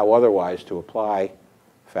how otherwise to apply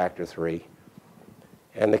factor 3.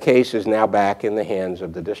 And the case is now back in the hands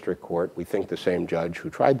of the district court. We think the same judge who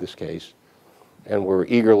tried this case, and we're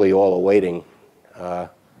eagerly all awaiting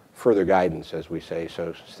further guidance, as we say,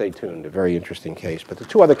 so stay tuned. A very interesting case. But the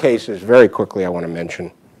two other cases, very quickly, I want to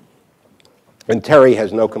mention. And Terry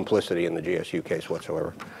has no complicity in the GSU case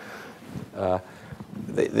whatsoever.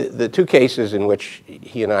 The two cases in which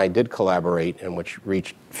he and I did collaborate and which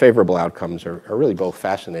reached favorable outcomes are really both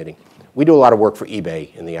fascinating. We do a lot of work for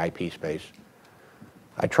eBay in the IP space.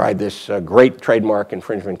 I tried this great trademark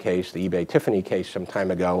infringement case, the eBay Tiffany case, some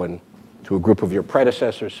time ago, and to a group of your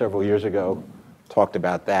predecessors several years ago, talked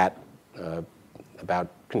about that,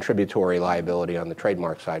 about contributory liability on the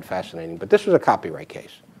trademark side, fascinating. But this was a copyright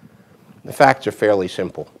case. The facts are fairly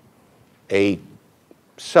simple. A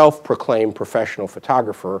self-proclaimed professional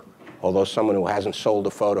photographer, although someone who hasn't sold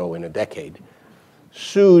a photo in a decade,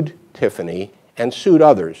 sued Tiffany and sued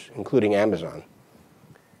others, including Amazon,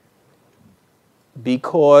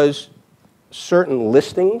 because certain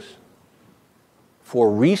listings for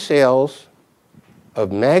resales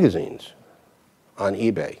of magazines on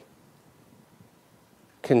eBay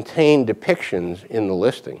contain depictions in the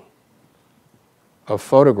listing of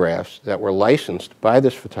photographs that were licensed by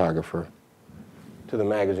this photographer to the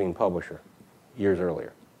magazine publisher years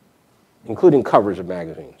earlier, including covers of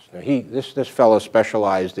magazines. Now, this fellow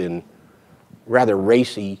specialized in rather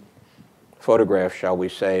racy photographs, shall we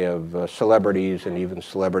say, of celebrities and even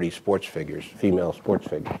celebrity sports figures, female sports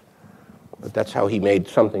figures. But that's how he made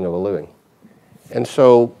something of a living. And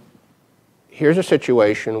so here's a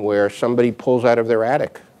situation where somebody pulls out of their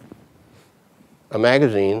attic a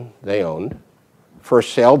magazine they owned.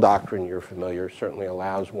 First sale doctrine, you're familiar, certainly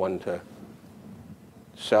allows one to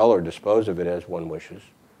sell or dispose of it as one wishes.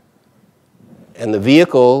 And the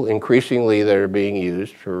vehicle, increasingly, that are being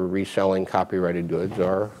used for reselling copyrighted goods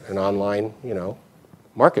are an online,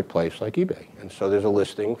 marketplace like eBay. And so there's a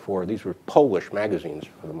listing for, these were Polish magazines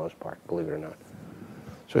for the most part, believe it or not.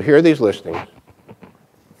 So here are these listings.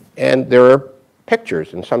 And there are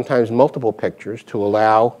pictures, and sometimes multiple pictures, to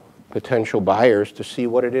allow potential buyers to see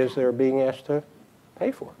what it is they're being asked to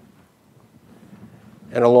pay for.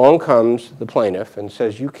 And along comes the plaintiff and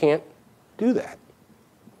says, you can't do that.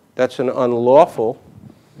 That's an unlawful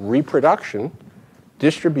reproduction,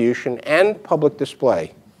 distribution, and public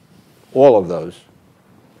display, all of those,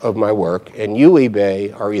 of my work, and you,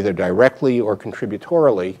 eBay, are either directly or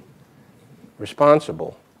contributorily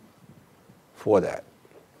responsible for that.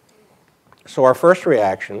 So our first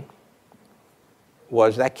reaction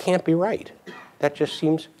was, that can't be right. That just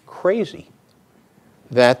seems crazy.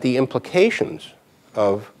 That the implications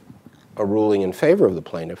of a ruling in favor of the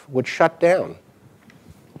plaintiff would shut down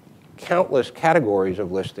countless categories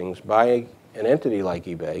of listings by an entity like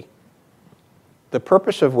eBay, the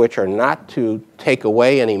purpose of which are not to take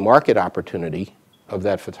away any market opportunity of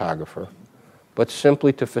that photographer, but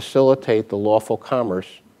simply to facilitate the lawful commerce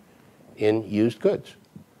in used goods.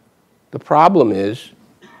 The problem is,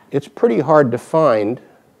 it's pretty hard to find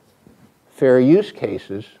fair use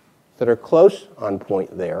cases that are close on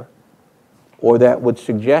point there, or that would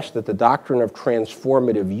suggest that the doctrine of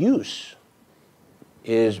transformative use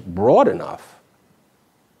is broad enough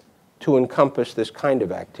to encompass this kind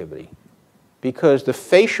of activity. Because the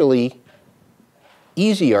facially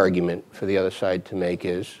easy argument for the other side to make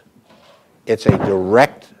is, it's a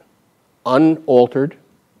direct, unaltered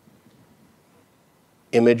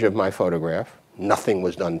image of my photograph. Nothing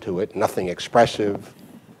was done to it, nothing expressive,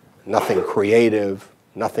 nothing creative,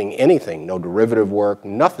 nothing anything, no derivative work,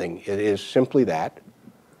 nothing. It is simply that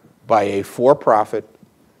by a for-profit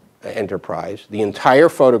enterprise. The entire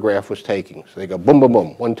photograph was taken. So they go boom, boom,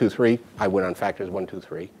 boom, 1, 2, 3. I went on factors 1, 2,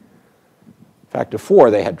 3. Factor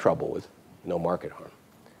 4 they had trouble with, no market harm.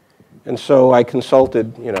 And so I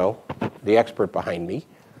consulted, the expert behind me,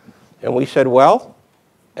 and we said, well,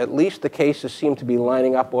 at least the cases seem to be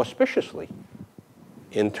lining up auspiciously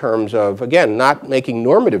in terms of, again, not making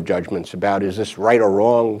normative judgments about is this right or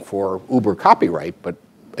wrong for uber copyright, but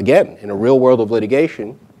again, in a real world of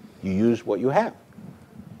litigation, you use what you have.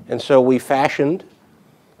 And so we fashioned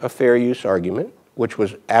a fair use argument, which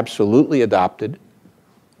was absolutely adopted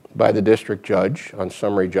by the district judge on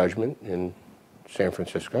summary judgment in San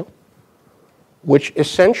Francisco, which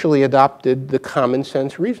essentially adopted the common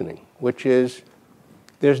sense reasoning, which is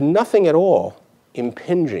there's nothing at all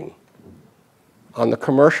impinging on the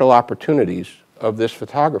commercial opportunities of this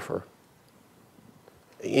photographer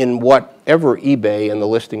in whatever eBay and the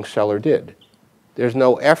listing seller did. There's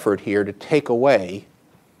no effort here to take away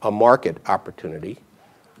a market opportunity,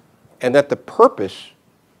 and that the purpose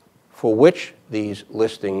for which these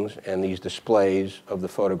listings and these displays of the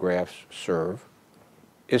photographs serve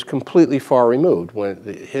is completely far removed. When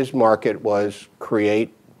his market was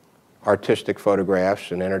create artistic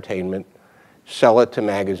photographs and entertainment, sell it to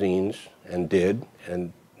magazines, and did,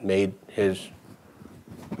 and made his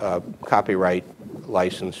copyright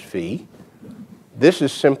license fee. This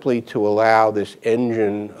is simply to allow this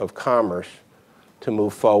engine of commerce to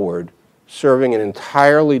move forward, serving an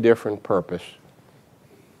entirely different purpose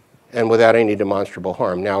and without any demonstrable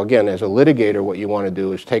harm. Now, again, as a litigator, what you want to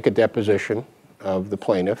do is take a deposition of the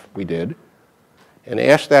plaintiff, we did, and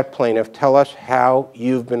ask that plaintiff, tell us how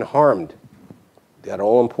you've been harmed. That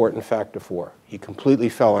all-important factor 4. He completely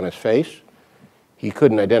fell on his face. He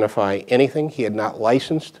couldn't identify anything. He had not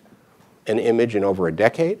licensed an image in over a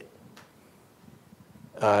decade.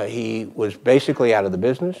 He was basically out of the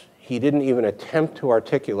business. He didn't even attempt to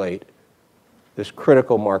articulate this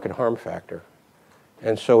critical market harm factor.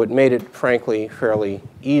 And so it made it, frankly, fairly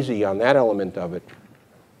easy on that element of it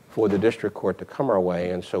for the district court to come our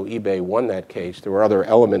way, and so eBay won that case. There were other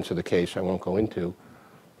elements of the case I won't go into,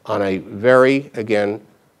 on a very, again,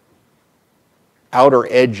 outer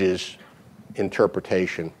edges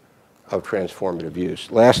interpretation of transformative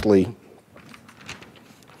use. Lastly,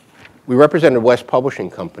 we represented West Publishing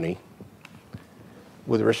Company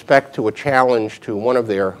with respect to a challenge to one of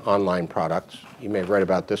their online products. You may have read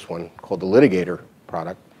about this one, called the Litigator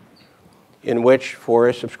product, in which, for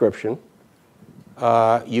a subscription,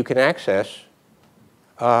 you can access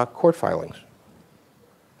court filings.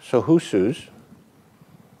 So who sues?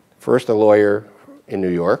 First a lawyer in New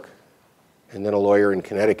York, and then a lawyer in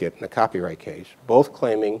Connecticut in a copyright case, both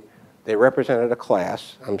claiming they represented a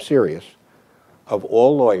class, I'm serious, of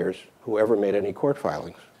all lawyers who ever made any court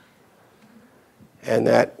filings. And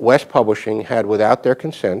that West Publishing had, without their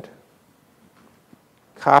consent,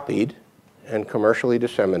 copied and commercially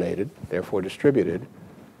disseminated, therefore distributed,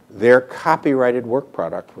 their copyrighted work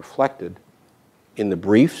product reflected in the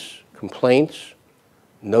briefs, complaints,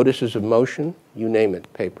 notices of motion, you name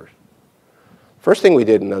it, papers. First thing we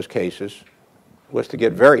did in those cases was to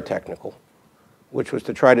get very technical, which was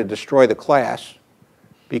to try to destroy the class,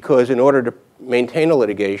 because in order to maintain a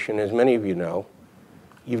litigation, as many of you know,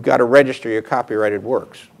 you've got to register your copyrighted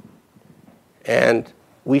works. And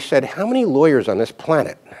we said, how many lawyers on this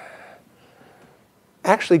planet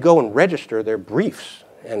actually go and register their briefs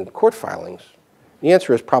and court filings? The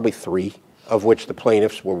answer is probably 3, of which the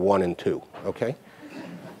plaintiffs were 1 and 2, okay?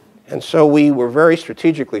 And so we were very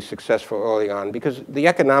strategically successful early on, because the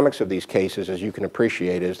economics of these cases, as you can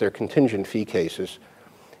appreciate, is they're contingent fee cases.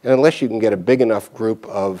 And unless you can get a big enough group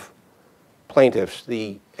of plaintiffs,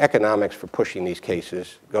 the economics for pushing these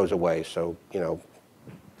cases goes away. So, you know,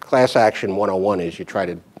 class action 101 is you try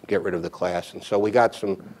to get rid of the class. And so we got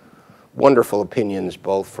some wonderful opinions,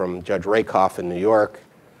 both from Judge Rakoff in New York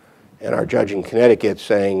and our judge in Connecticut,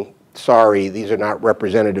 saying, sorry, these are not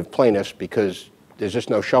representative plaintiffs because there's just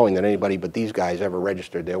no showing that anybody but these guys ever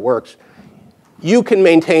registered their works. You can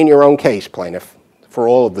maintain your own case, plaintiff, for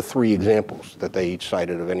all of the 3 examples that they each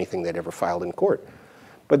cited of anything they'd ever filed in court.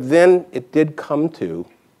 But then it did come to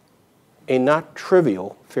a not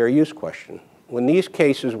trivial fair use question. When these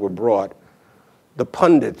cases were brought, the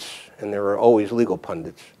pundits, and there are always legal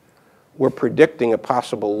pundits, were predicting a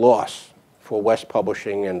possible loss for West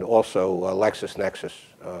Publishing, and also LexisNexis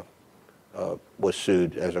was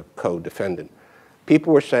sued as a co-defendant.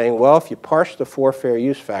 People were saying, well, if you parse the 4 fair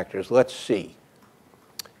use factors, let's see.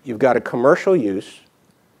 You've got a commercial use,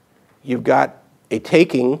 you've got a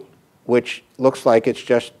taking, which looks like it's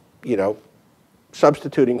just, you know,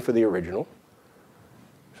 substituting for the original,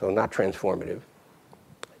 so not transformative.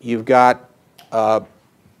 You've got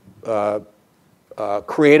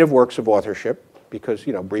creative works of authorship, because,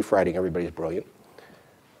 you know, brief writing, everybody's brilliant.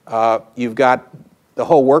 You've got the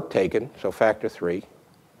whole work taken, so factor 3.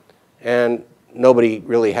 And nobody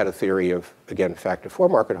really had a theory of, again, factor 4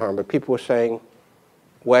 market harm, but people were saying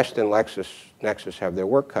West and LexisNexis have their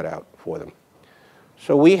work cut out for them.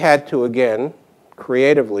 So we had to, again,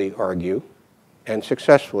 creatively argue, and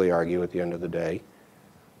successfully argue at the end of the day,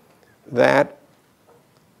 that,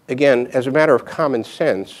 again, as a matter of common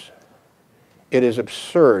sense, it is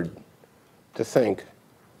absurd to think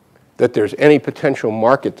that there's any potential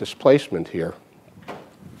market displacement here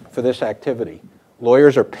for this activity.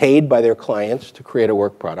 Lawyers are paid by their clients to create a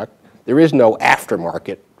work product. There is no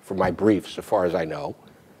aftermarket for my briefs, so far as I know.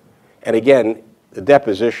 And again, the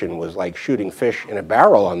deposition was like shooting fish in a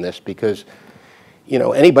barrel on this, because, you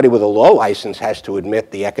know, anybody with a law license has to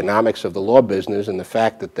admit the economics of the law business and the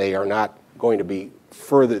fact that they are not going to be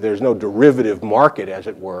further, there's no derivative market, as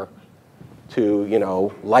it were, to, you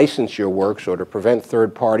know, license your works or to prevent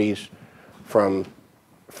third parties from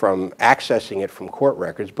accessing it from court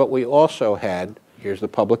records. But we also had, here's the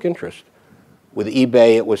public interest. With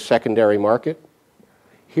eBay, it was secondary market.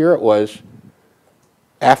 Here it was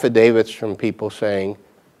affidavits from people saying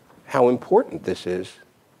how important this is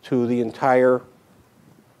to the entire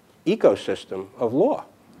ecosystem of law.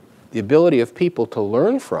 The ability of people to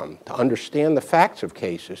learn from, to understand the facts of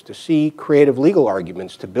cases, to see creative legal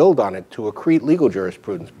arguments, to build on it, to accrete legal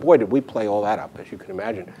jurisprudence. Boy, did we play all that up, as you can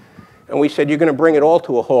imagine. And we said, you're going to bring it all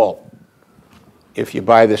to a halt if you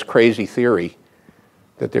buy this crazy theory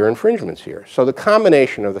that there are infringements here. So the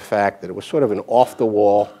combination of the fact that it was sort of an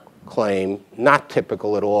off-the-wall claim, not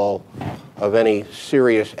typical at all of any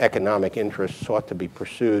serious economic interest sought to be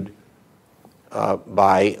pursued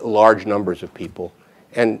by large numbers of people.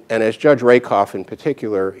 And as Judge Rakoff in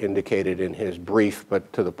particular indicated in his brief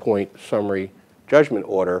but to the point summary judgment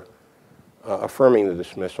order affirming the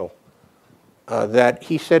dismissal, that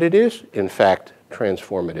he said it is in fact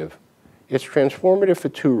transformative It's transformative for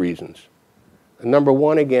two reasons. Number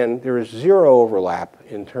one, again, there is zero overlap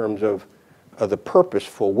in terms of the purpose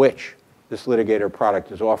for which this litigator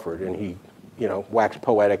product is offered. And he, waxed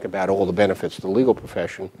poetic about all the benefits to the legal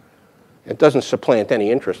profession. It doesn't supplant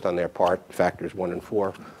any interest on their part, factors 1 and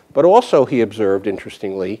 4. But also he observed,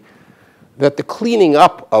 interestingly, that the cleaning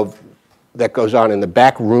up that goes on in the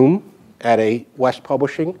back room at a West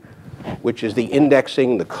Publishing, which is the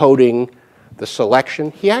indexing, the coding, the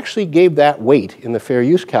selection, he actually gave that weight in the fair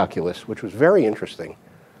use calculus, which was very interesting,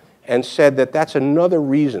 and said that that's another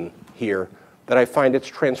reason here that I find it's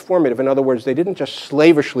transformative. In other words, they didn't just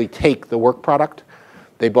slavishly take the work product.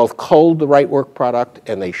 They both culled the right work product,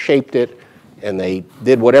 and they shaped it, and they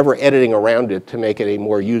did whatever editing around it to make it a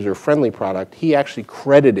more user-friendly product. He actually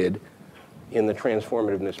credited in the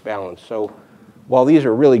transformativeness balance. So while these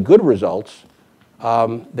are really good results,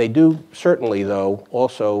 they do certainly, though,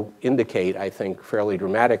 also indicate, I think, fairly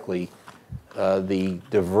dramatically the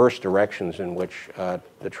diverse directions in which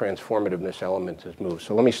the transformativeness element has moved.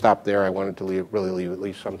 So let me stop there. I wanted to really leave at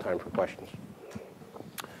least some time for questions.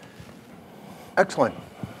 Excellent.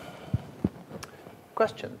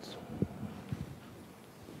 Questions?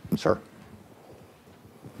 Sir.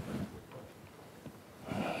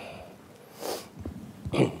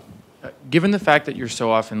 Given the fact that you're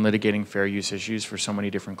so often litigating fair use issues for so many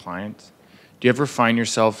different clients, do you ever find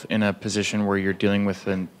yourself in a position where you're dealing with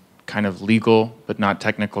a kind of legal but not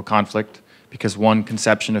technical conflict because one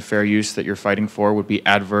conception of fair use that you're fighting for would be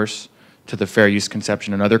adverse to the fair use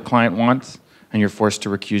conception another client wants, and you're forced to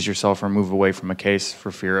recuse yourself or move away from a case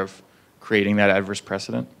for fear of creating that adverse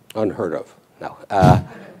precedent? Unheard of. No.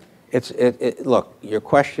 Look, your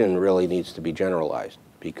question really needs to be generalized,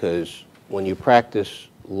 because when you practice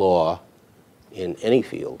law in any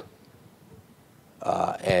field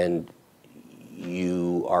and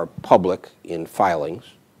you are public in filings,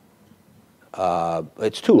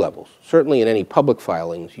 it's two levels. Certainly in any public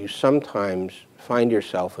filings, you sometimes find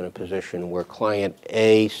yourself in a position where client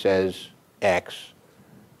A says X,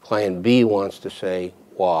 client B wants to say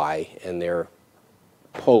Y, and they're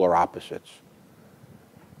polar opposites.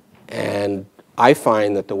 And I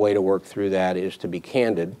find that the way to work through that is to be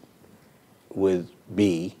candid with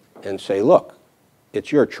B and say, look,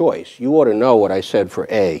 it's your choice. You ought to know what I said for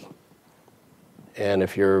A. And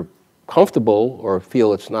if you're comfortable or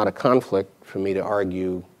feel it's not a conflict for me to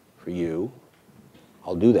argue for you,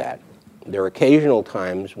 I'll do that. There are occasional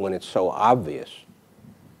times when it's so obvious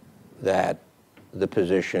that the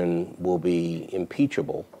position will be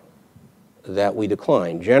impeachable that we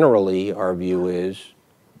decline. Generally, our view is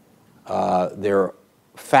their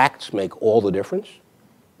facts make all the difference,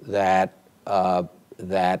 that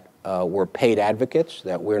we're paid advocates,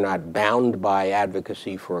 that we're not bound by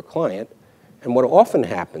advocacy for a client. And what often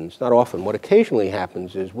happens, not often, what occasionally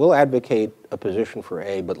happens is we'll advocate a position for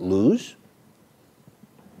A but lose,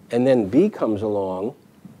 and then B comes along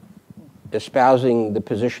espousing the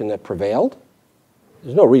position that prevailed.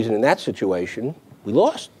 There's no reason in that situation we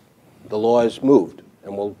lost. The law is moved,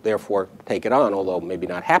 and we'll therefore take it on, although maybe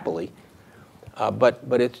not happily. But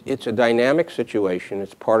it's a dynamic situation.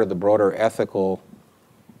 It's part of the broader ethical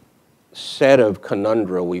set of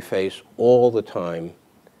conundra we face all the time.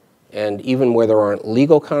 And even where there aren't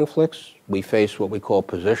legal conflicts, we face what we call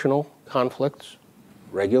positional conflicts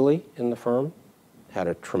regularly in the firm. Had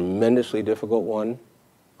a tremendously difficult one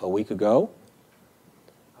a week ago,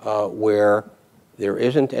 where there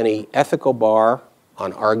isn't any ethical bar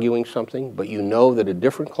on arguing something, but you know that a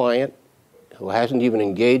different client who hasn't even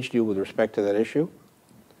engaged you with respect to that issue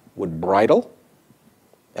would bridle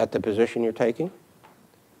at the position you're taking.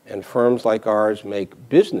 And firms like ours make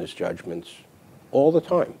business judgments all the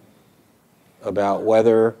time about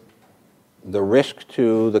whether the risk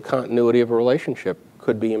to the continuity of a relationship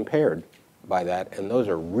could be impaired by that. And those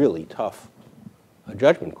are really tough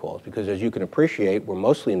judgment calls, because as you can appreciate, we're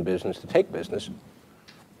mostly in business to take business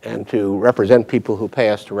and to represent people who pay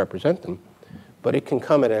us to represent them. But it can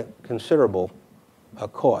come at a considerable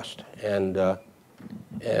cost. And law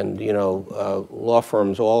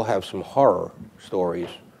firms all have some horror stories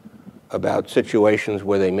about situations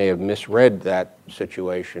where they may have misread that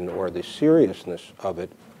situation or the seriousness of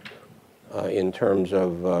it in terms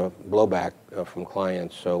of blowback from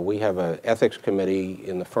clients. So we have an ethics committee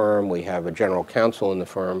in the firm. We have a general counsel in the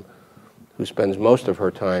firm who spends most of her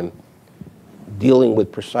time dealing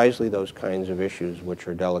with precisely those kinds of issues which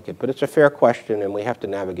are delicate. But it's a fair question, and we have to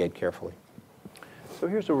navigate carefully. So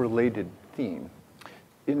here's a related theme.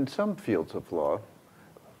 In some fields of law,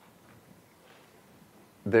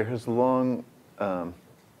 there has long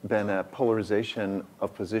been a polarization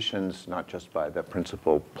of positions, not just by the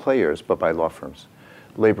principal players, but by law firms.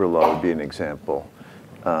 labor law would be an example.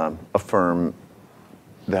 A firm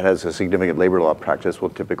that has a significant labor law practice will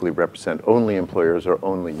typically represent only employers or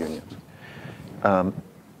only unions.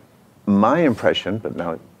 My impression, but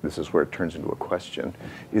now this is where it turns into a question,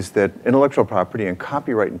 is that intellectual property and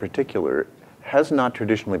copyright in particular has not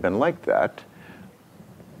traditionally been like that,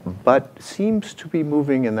 but seems to be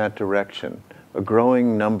moving in that direction. A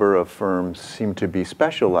growing number of firms seem to be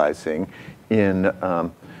specializing in,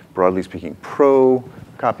 broadly speaking,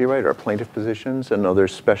 pro-copyright or plaintiff positions, and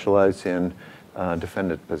others specialize in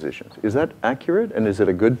defendant positions. Is that accurate? And is it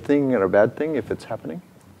a good thing or a bad thing if it's happening?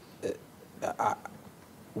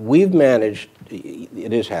 We've managed,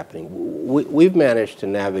 it is happening, we've managed to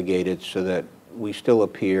navigate it so that we still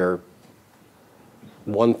appear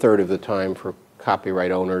 1/3 of the time for copyright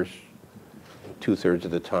owners, 2/3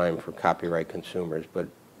 of the time for copyright consumers. But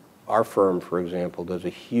our firm, for example, does a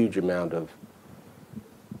huge amount of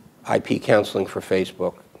IP counseling for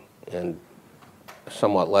Facebook and a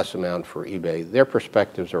somewhat less amount for eBay. Their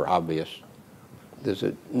perspectives are obvious. There's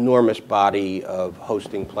an enormous body of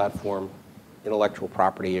hosting platform, intellectual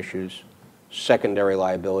property issues, secondary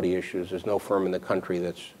liability issues. There's no firm in the country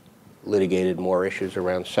that's litigated more issues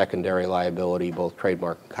around secondary liability, both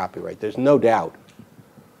trademark and copyright. There's no doubt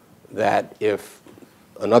that if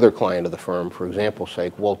another client of the firm, for example's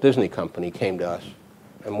sake, Walt Disney Company, came to us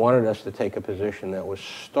and wanted us to take a position that was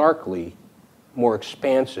starkly more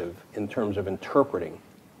expansive in terms of interpreting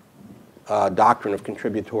doctrine of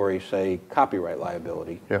contributory, say, copyright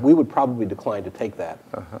liability, yeah, we would probably decline to take that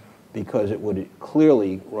because it would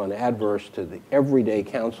clearly run adverse to the everyday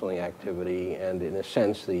counseling activity and, in a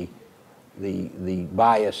sense, the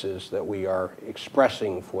biases that we are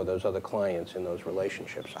expressing for those other clients in those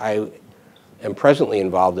relationships. I am presently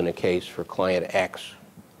involved in a case for client X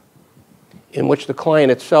in which the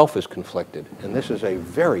client itself is conflicted. And this is a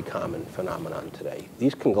very common phenomenon today.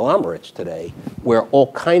 These conglomerates today wear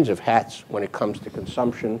all kinds of hats when it comes to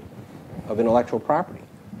consumption of intellectual property.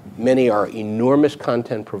 Many are enormous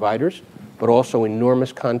content providers, but also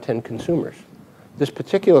enormous content consumers. This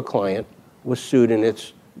particular client was sued in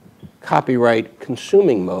its copyright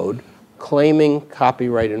consuming mode, claiming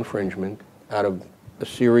copyright infringement out of a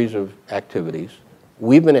series of activities.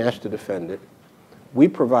 We've been asked to defend it. We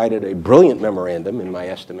provided a brilliant memorandum, in my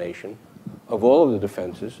estimation, of all of the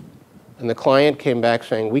defenses, and the client came back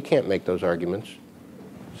saying, we can't make those arguments.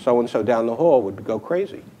 So-and-so down the hall would go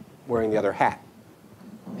crazy wearing the other hat.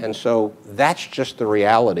 And so that's just the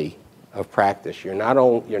reality of practice. You're not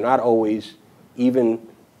always, even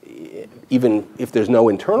if there's no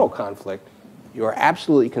internal conflict, you're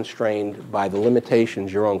absolutely constrained by the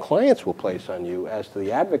limitations your own clients will place on you as to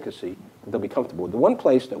the advocacy that they'll be comfortable with. The one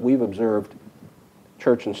place that we've observed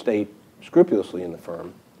church and state scrupulously in the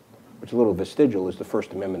firm, which is a little vestigial, is the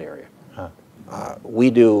First Amendment area.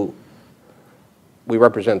 We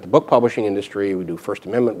represent the book publishing industry, we do First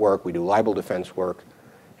Amendment work, we do libel defense work,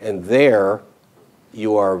 and there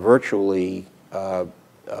you are virtually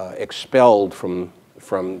expelled from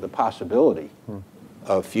the possibility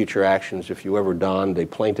of future actions if you ever donned a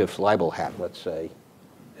plaintiff's libel hat, let's say.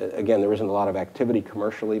 Again, there isn't a lot of activity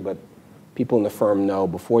commercially, but people in the firm know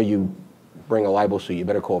before you bring a libel suit, you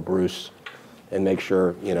better call Bruce and make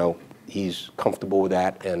sure he's comfortable with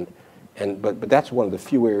that. But that's one of the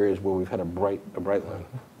few areas where we've had a bright line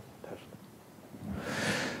test.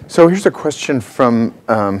 So here's a question from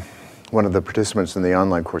one of the participants in the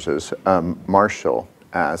online courses. Marshall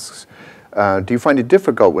asks, do you find it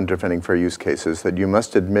difficult when defending fair use cases that you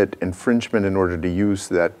must admit infringement in order to use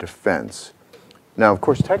that defense? Now, of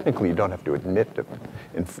course, technically you don't have to admit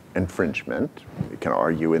infringement. You can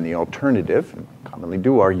argue in the alternative, and commonly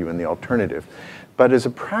do argue in the alternative. But as a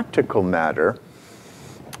practical matter,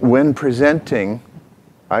 when presenting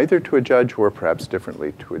either to a judge or perhaps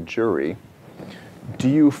differently to a jury, do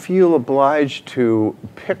you feel obliged to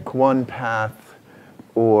pick one path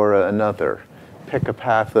or another? Pick a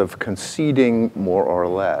path of conceding more or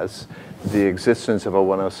less the existence of a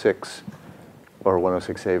 106 or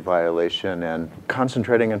 106A violation and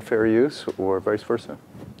concentrating on fair use, or vice versa?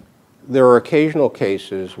 There are occasional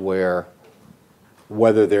cases where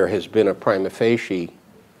whether there has been a prima facie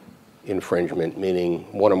infringement,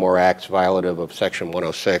 meaning one or more acts violative of Section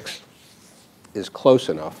 106, is close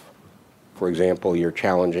enough. For example, you're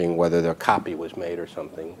challenging whether the copy was made or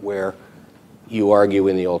something, where you argue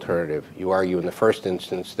in the alternative. You argue in the first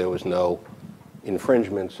instance there was no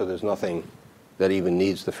infringement, so there's nothing that even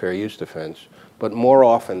needs the fair use defense. But more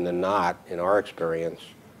often than not, in our experience,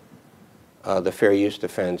 the fair use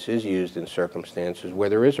defense is used in circumstances where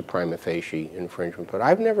there is a prima facie infringement. But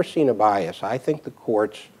I've never seen a bias. I think the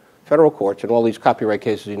courts, federal courts, and all these copyright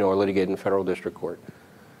cases are litigated in federal district court.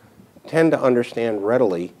 tend to understand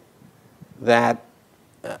readily that,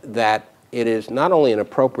 that it is not only an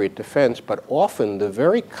appropriate defense, but often the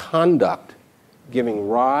very conduct giving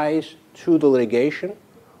rise to the litigation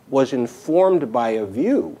was informed by a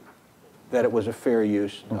view that it was a fair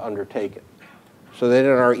use to undertake it. So that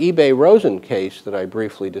in our eBay-Rosen case that I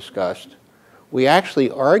briefly discussed, we actually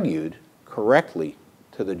argued correctly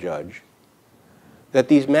to the judge that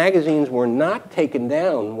these magazines were not taken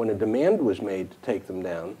down when a demand was made to take them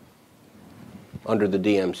down under the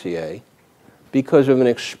DMCA because of an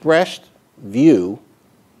expressed view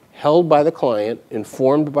held by the client,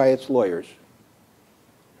 informed by its lawyers,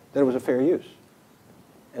 that it was a fair use.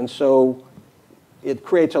 And so it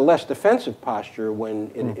creates a less defensive posture when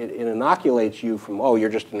it inoculates you from, oh, you're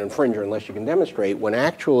just an infringer unless you can demonstrate, when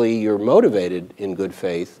actually you're motivated in good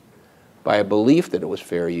faith by a belief that it was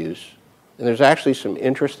fair use. And there's actually some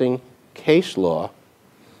interesting case law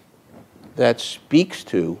that speaks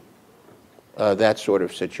to that sort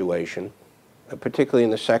of situation, particularly in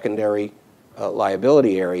the secondary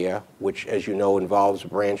liability area, which, as you know, involves a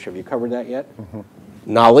branch. Have you covered that yet?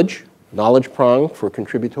 Knowledge prong for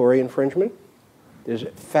contributory infringement. There's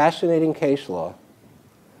a fascinating case law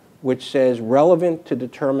which says relevant to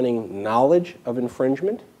determining knowledge of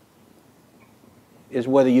infringement is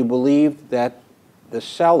whether you believe that the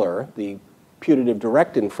seller, the putative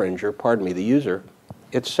direct infringer, pardon me, the user,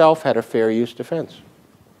 itself had a fair use defense.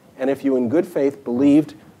 And if you in good faith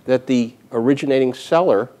believed that the originating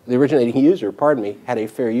seller, the originating user, pardon me, had a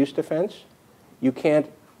fair use defense, you can't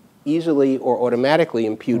easily or automatically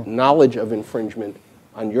impute knowledge of infringement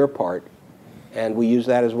on your part. And we use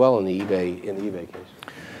that as well in the eBay case.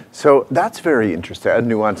 So that's very interesting, a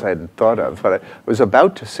nuance I hadn't thought of, but I was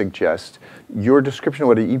about to suggest your description of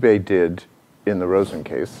what eBay did in the Rosen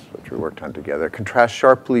case, which we worked on together, contrasts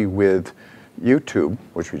sharply with YouTube,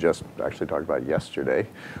 which we just actually talked about yesterday,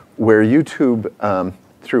 where YouTube,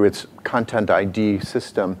 through its content ID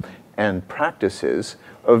system and practices,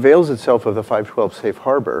 avails itself of the 512 safe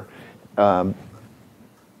harbor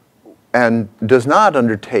and does not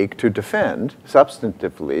undertake to defend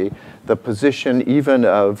substantively the position even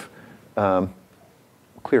of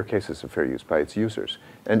clear cases of fair use by its users.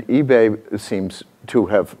 And eBay seems to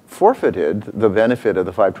have forfeited the benefit of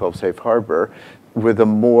the 512 safe harbor with a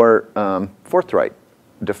more forthright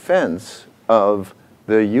defense of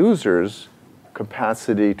the user's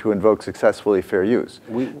capacity to invoke successfully fair use.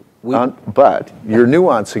 But your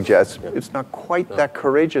nuance suggests it's not quite that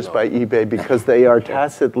courageous by eBay because they are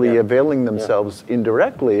tacitly availing themselves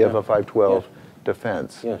indirectly of a 512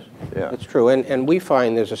 defense. Yes, it's true. And we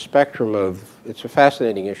find there's a spectrum of, it's a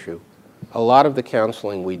fascinating issue. A lot of the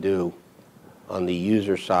counseling we do on the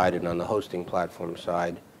user side and on the hosting platform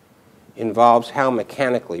side involves how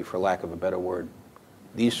mechanically, for lack of a better word,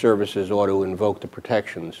 these services ought to invoke the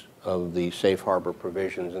protections of the safe harbor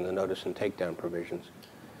provisions and the notice and takedown provisions.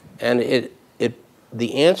 And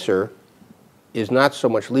the answer is not so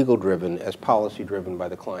much legal driven as policy driven by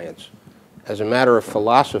the clients. As a matter of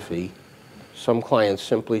philosophy, some clients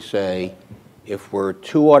simply say, if we're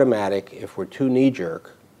too automatic, if we're too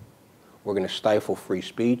knee-jerk, we're going to stifle free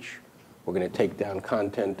speech, we're going to take down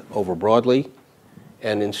content over broadly,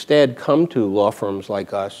 and instead come to law firms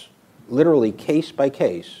like us, literally case by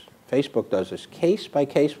case. Facebook does this case by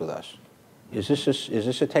case with us. Is this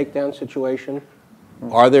a takedown situation?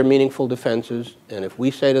 Are there meaningful defenses? And if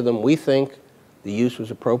we say to them, we think the use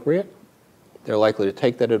was appropriate, they're likely to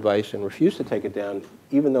take that advice and refuse to take it down,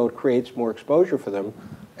 even though it creates more exposure for them.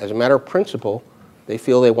 As a matter of principle, they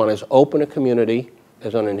feel they want as open a community,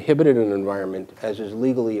 as uninhibited an environment as is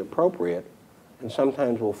legally appropriate, and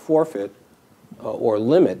sometimes will forfeit or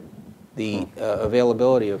limit the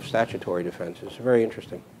availability of statutory defenses. Very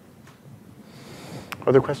interesting.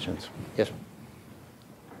 Other questions? Yes.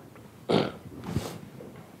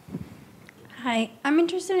 Hi, I'm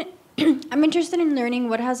interested in learning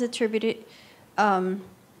what has attributed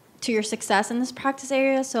to your success in this practice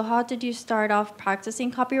area. So how did you start off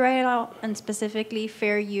practicing copyright law and specifically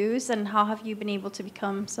fair use, and how have you been able to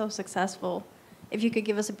become so successful? If you could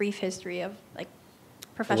give us a brief history of like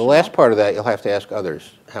professional. The last part of that you'll have to ask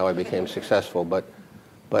others, how I became successful, but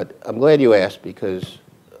I'm glad you asked because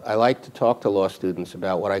I like to talk to law students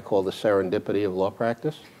about what I call the serendipity of law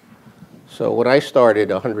practice. So when I started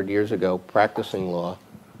 100 years ago practicing law,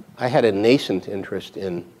 I had a nascent interest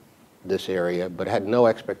in this area, but had no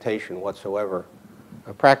expectation whatsoever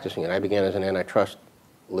of practicing it. I began as an antitrust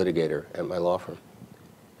litigator at my law firm.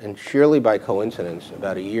 And sheerly by coincidence,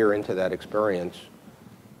 about a year into that experience,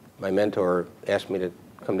 my mentor asked me to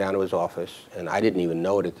come down to his office, and I didn't even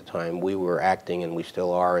know it at the time. We were acting, and we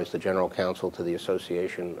still are, as the general counsel to the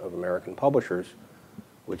Association of American Publishers,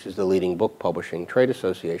 which is the leading book publishing trade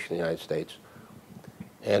association in the United States.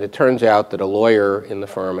 And it turns out that a lawyer in the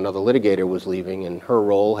firm, another litigator, was leaving, and her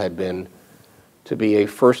role had been to be a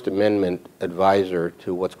First Amendment advisor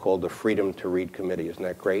to what's called the Freedom to Read Committee. Isn't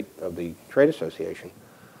that great, of the trade association?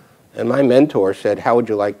 And my mentor said, how would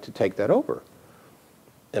you like to take that over?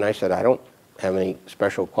 And I said, I don't have any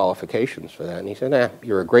special qualifications for that. And he said, nah,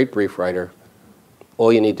 you're a great brief writer.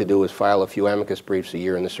 All you need to do is file a few amicus briefs a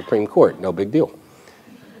year in the Supreme Court. No big deal.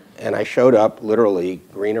 And I showed up, literally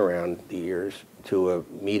green around the ears, to a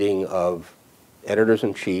meeting of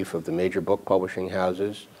editors-in-chief of the major book publishing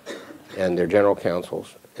houses and their general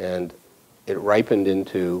counsels. And it ripened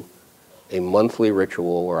into a monthly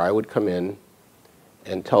ritual where I would come in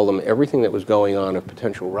and tell them everything that was going on of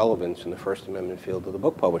potential relevance in the First Amendment field of the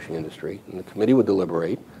book publishing industry. And the committee would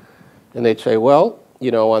deliberate, and they'd say, well, you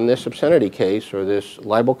know, on this obscenity case or this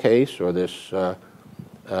libel case or this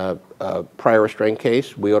prior restraint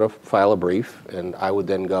case, we ought to file a brief. And I would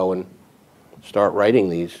then go and start writing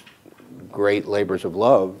these great labors of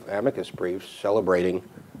love, amicus briefs, celebrating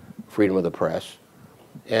freedom of the press.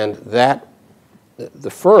 And that,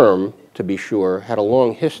 the firm, to be sure, had a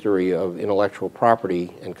long history of intellectual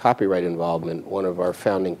property and copyright involvement. One of our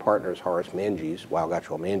founding partners, Horace Manges,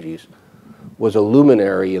 Manges, was a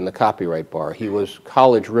luminary in the copyright bar. He was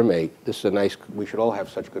college roommate. This is a nice, we should all have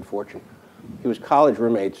such good fortune. He was college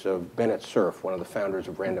roommates of Bennett Cerf, one of the founders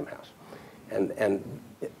of Random House. And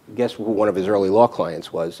guess who one of his early law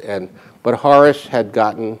clients was. But Horace had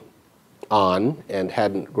gotten on and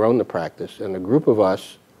hadn't grown the practice. And a group of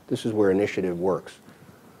us, this is where initiative works,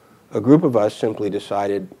 a group of us simply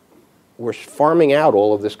decided, we're farming out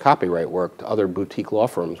all of this copyright work to other boutique law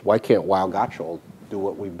firms. Why can't Weil Gotshal do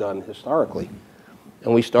what we've done historically?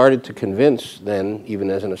 And we started to convince then, even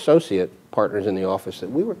as an associate, partners in the office that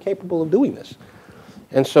we were capable of doing this.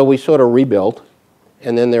 And so we sort of rebuilt.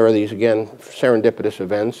 And then there are these, again, serendipitous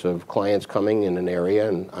events of clients coming in an area,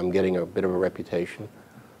 and I'm getting a bit of a reputation.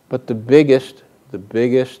 But the biggest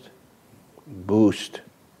boost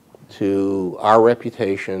to our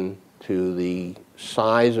reputation, to the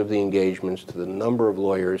size of the engagements, to the number of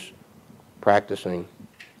lawyers practicing,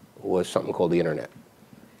 was something called the internet.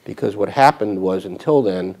 Because what happened was, until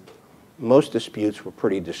then, most disputes were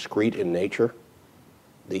pretty discrete in nature.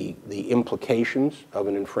 The implications of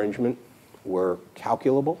an infringement were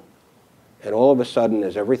calculable. And all of a sudden,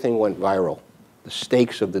 as everything went viral, the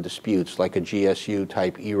stakes of the disputes, like a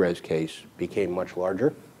GSU-type ERES case, became much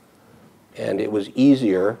larger. And it was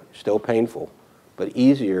easier, still painful, but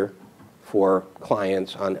easier for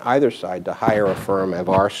clients on either side to hire a firm of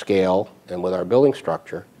our scale and with our billing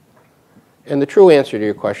structure. And the true answer to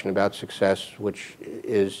your question about success, which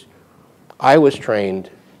is, I was trained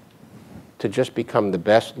to just become the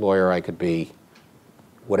best lawyer I could be,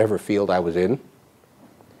 whatever field I was in.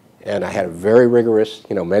 And I had a very rigorous,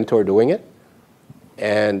 mentor doing it.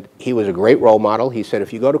 And he was a great role model. He said,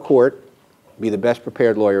 if you go to court, be the best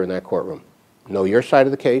prepared lawyer in that courtroom. Know your side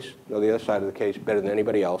of the case, know the other side of the case better than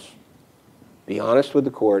anybody else. Be honest with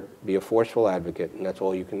the court, be a forceful advocate, and that's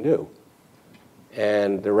all you can do.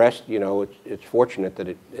 And the rest, it's fortunate that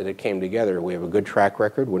it came together. We have a good track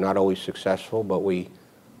record. We're not always successful, but we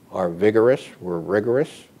are vigorous, we're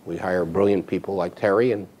rigorous. We hire brilliant people like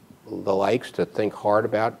Terry and the likes to think hard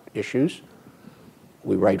about issues.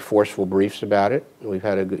 We write forceful briefs about it. We've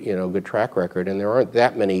had a good track record, and there aren't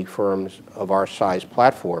that many firms of our size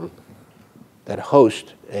platform that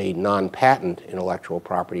host a non-patent intellectual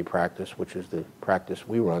property practice, which is the practice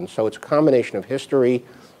we run. So it's a combination of history,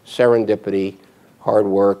 serendipity, hard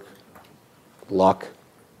work, luck,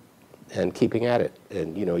 and keeping at it.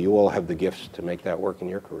 And you all have the gifts to make that work in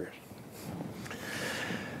your careers.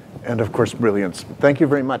 And of course, brilliance. Thank you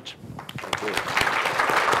very much. Thank you.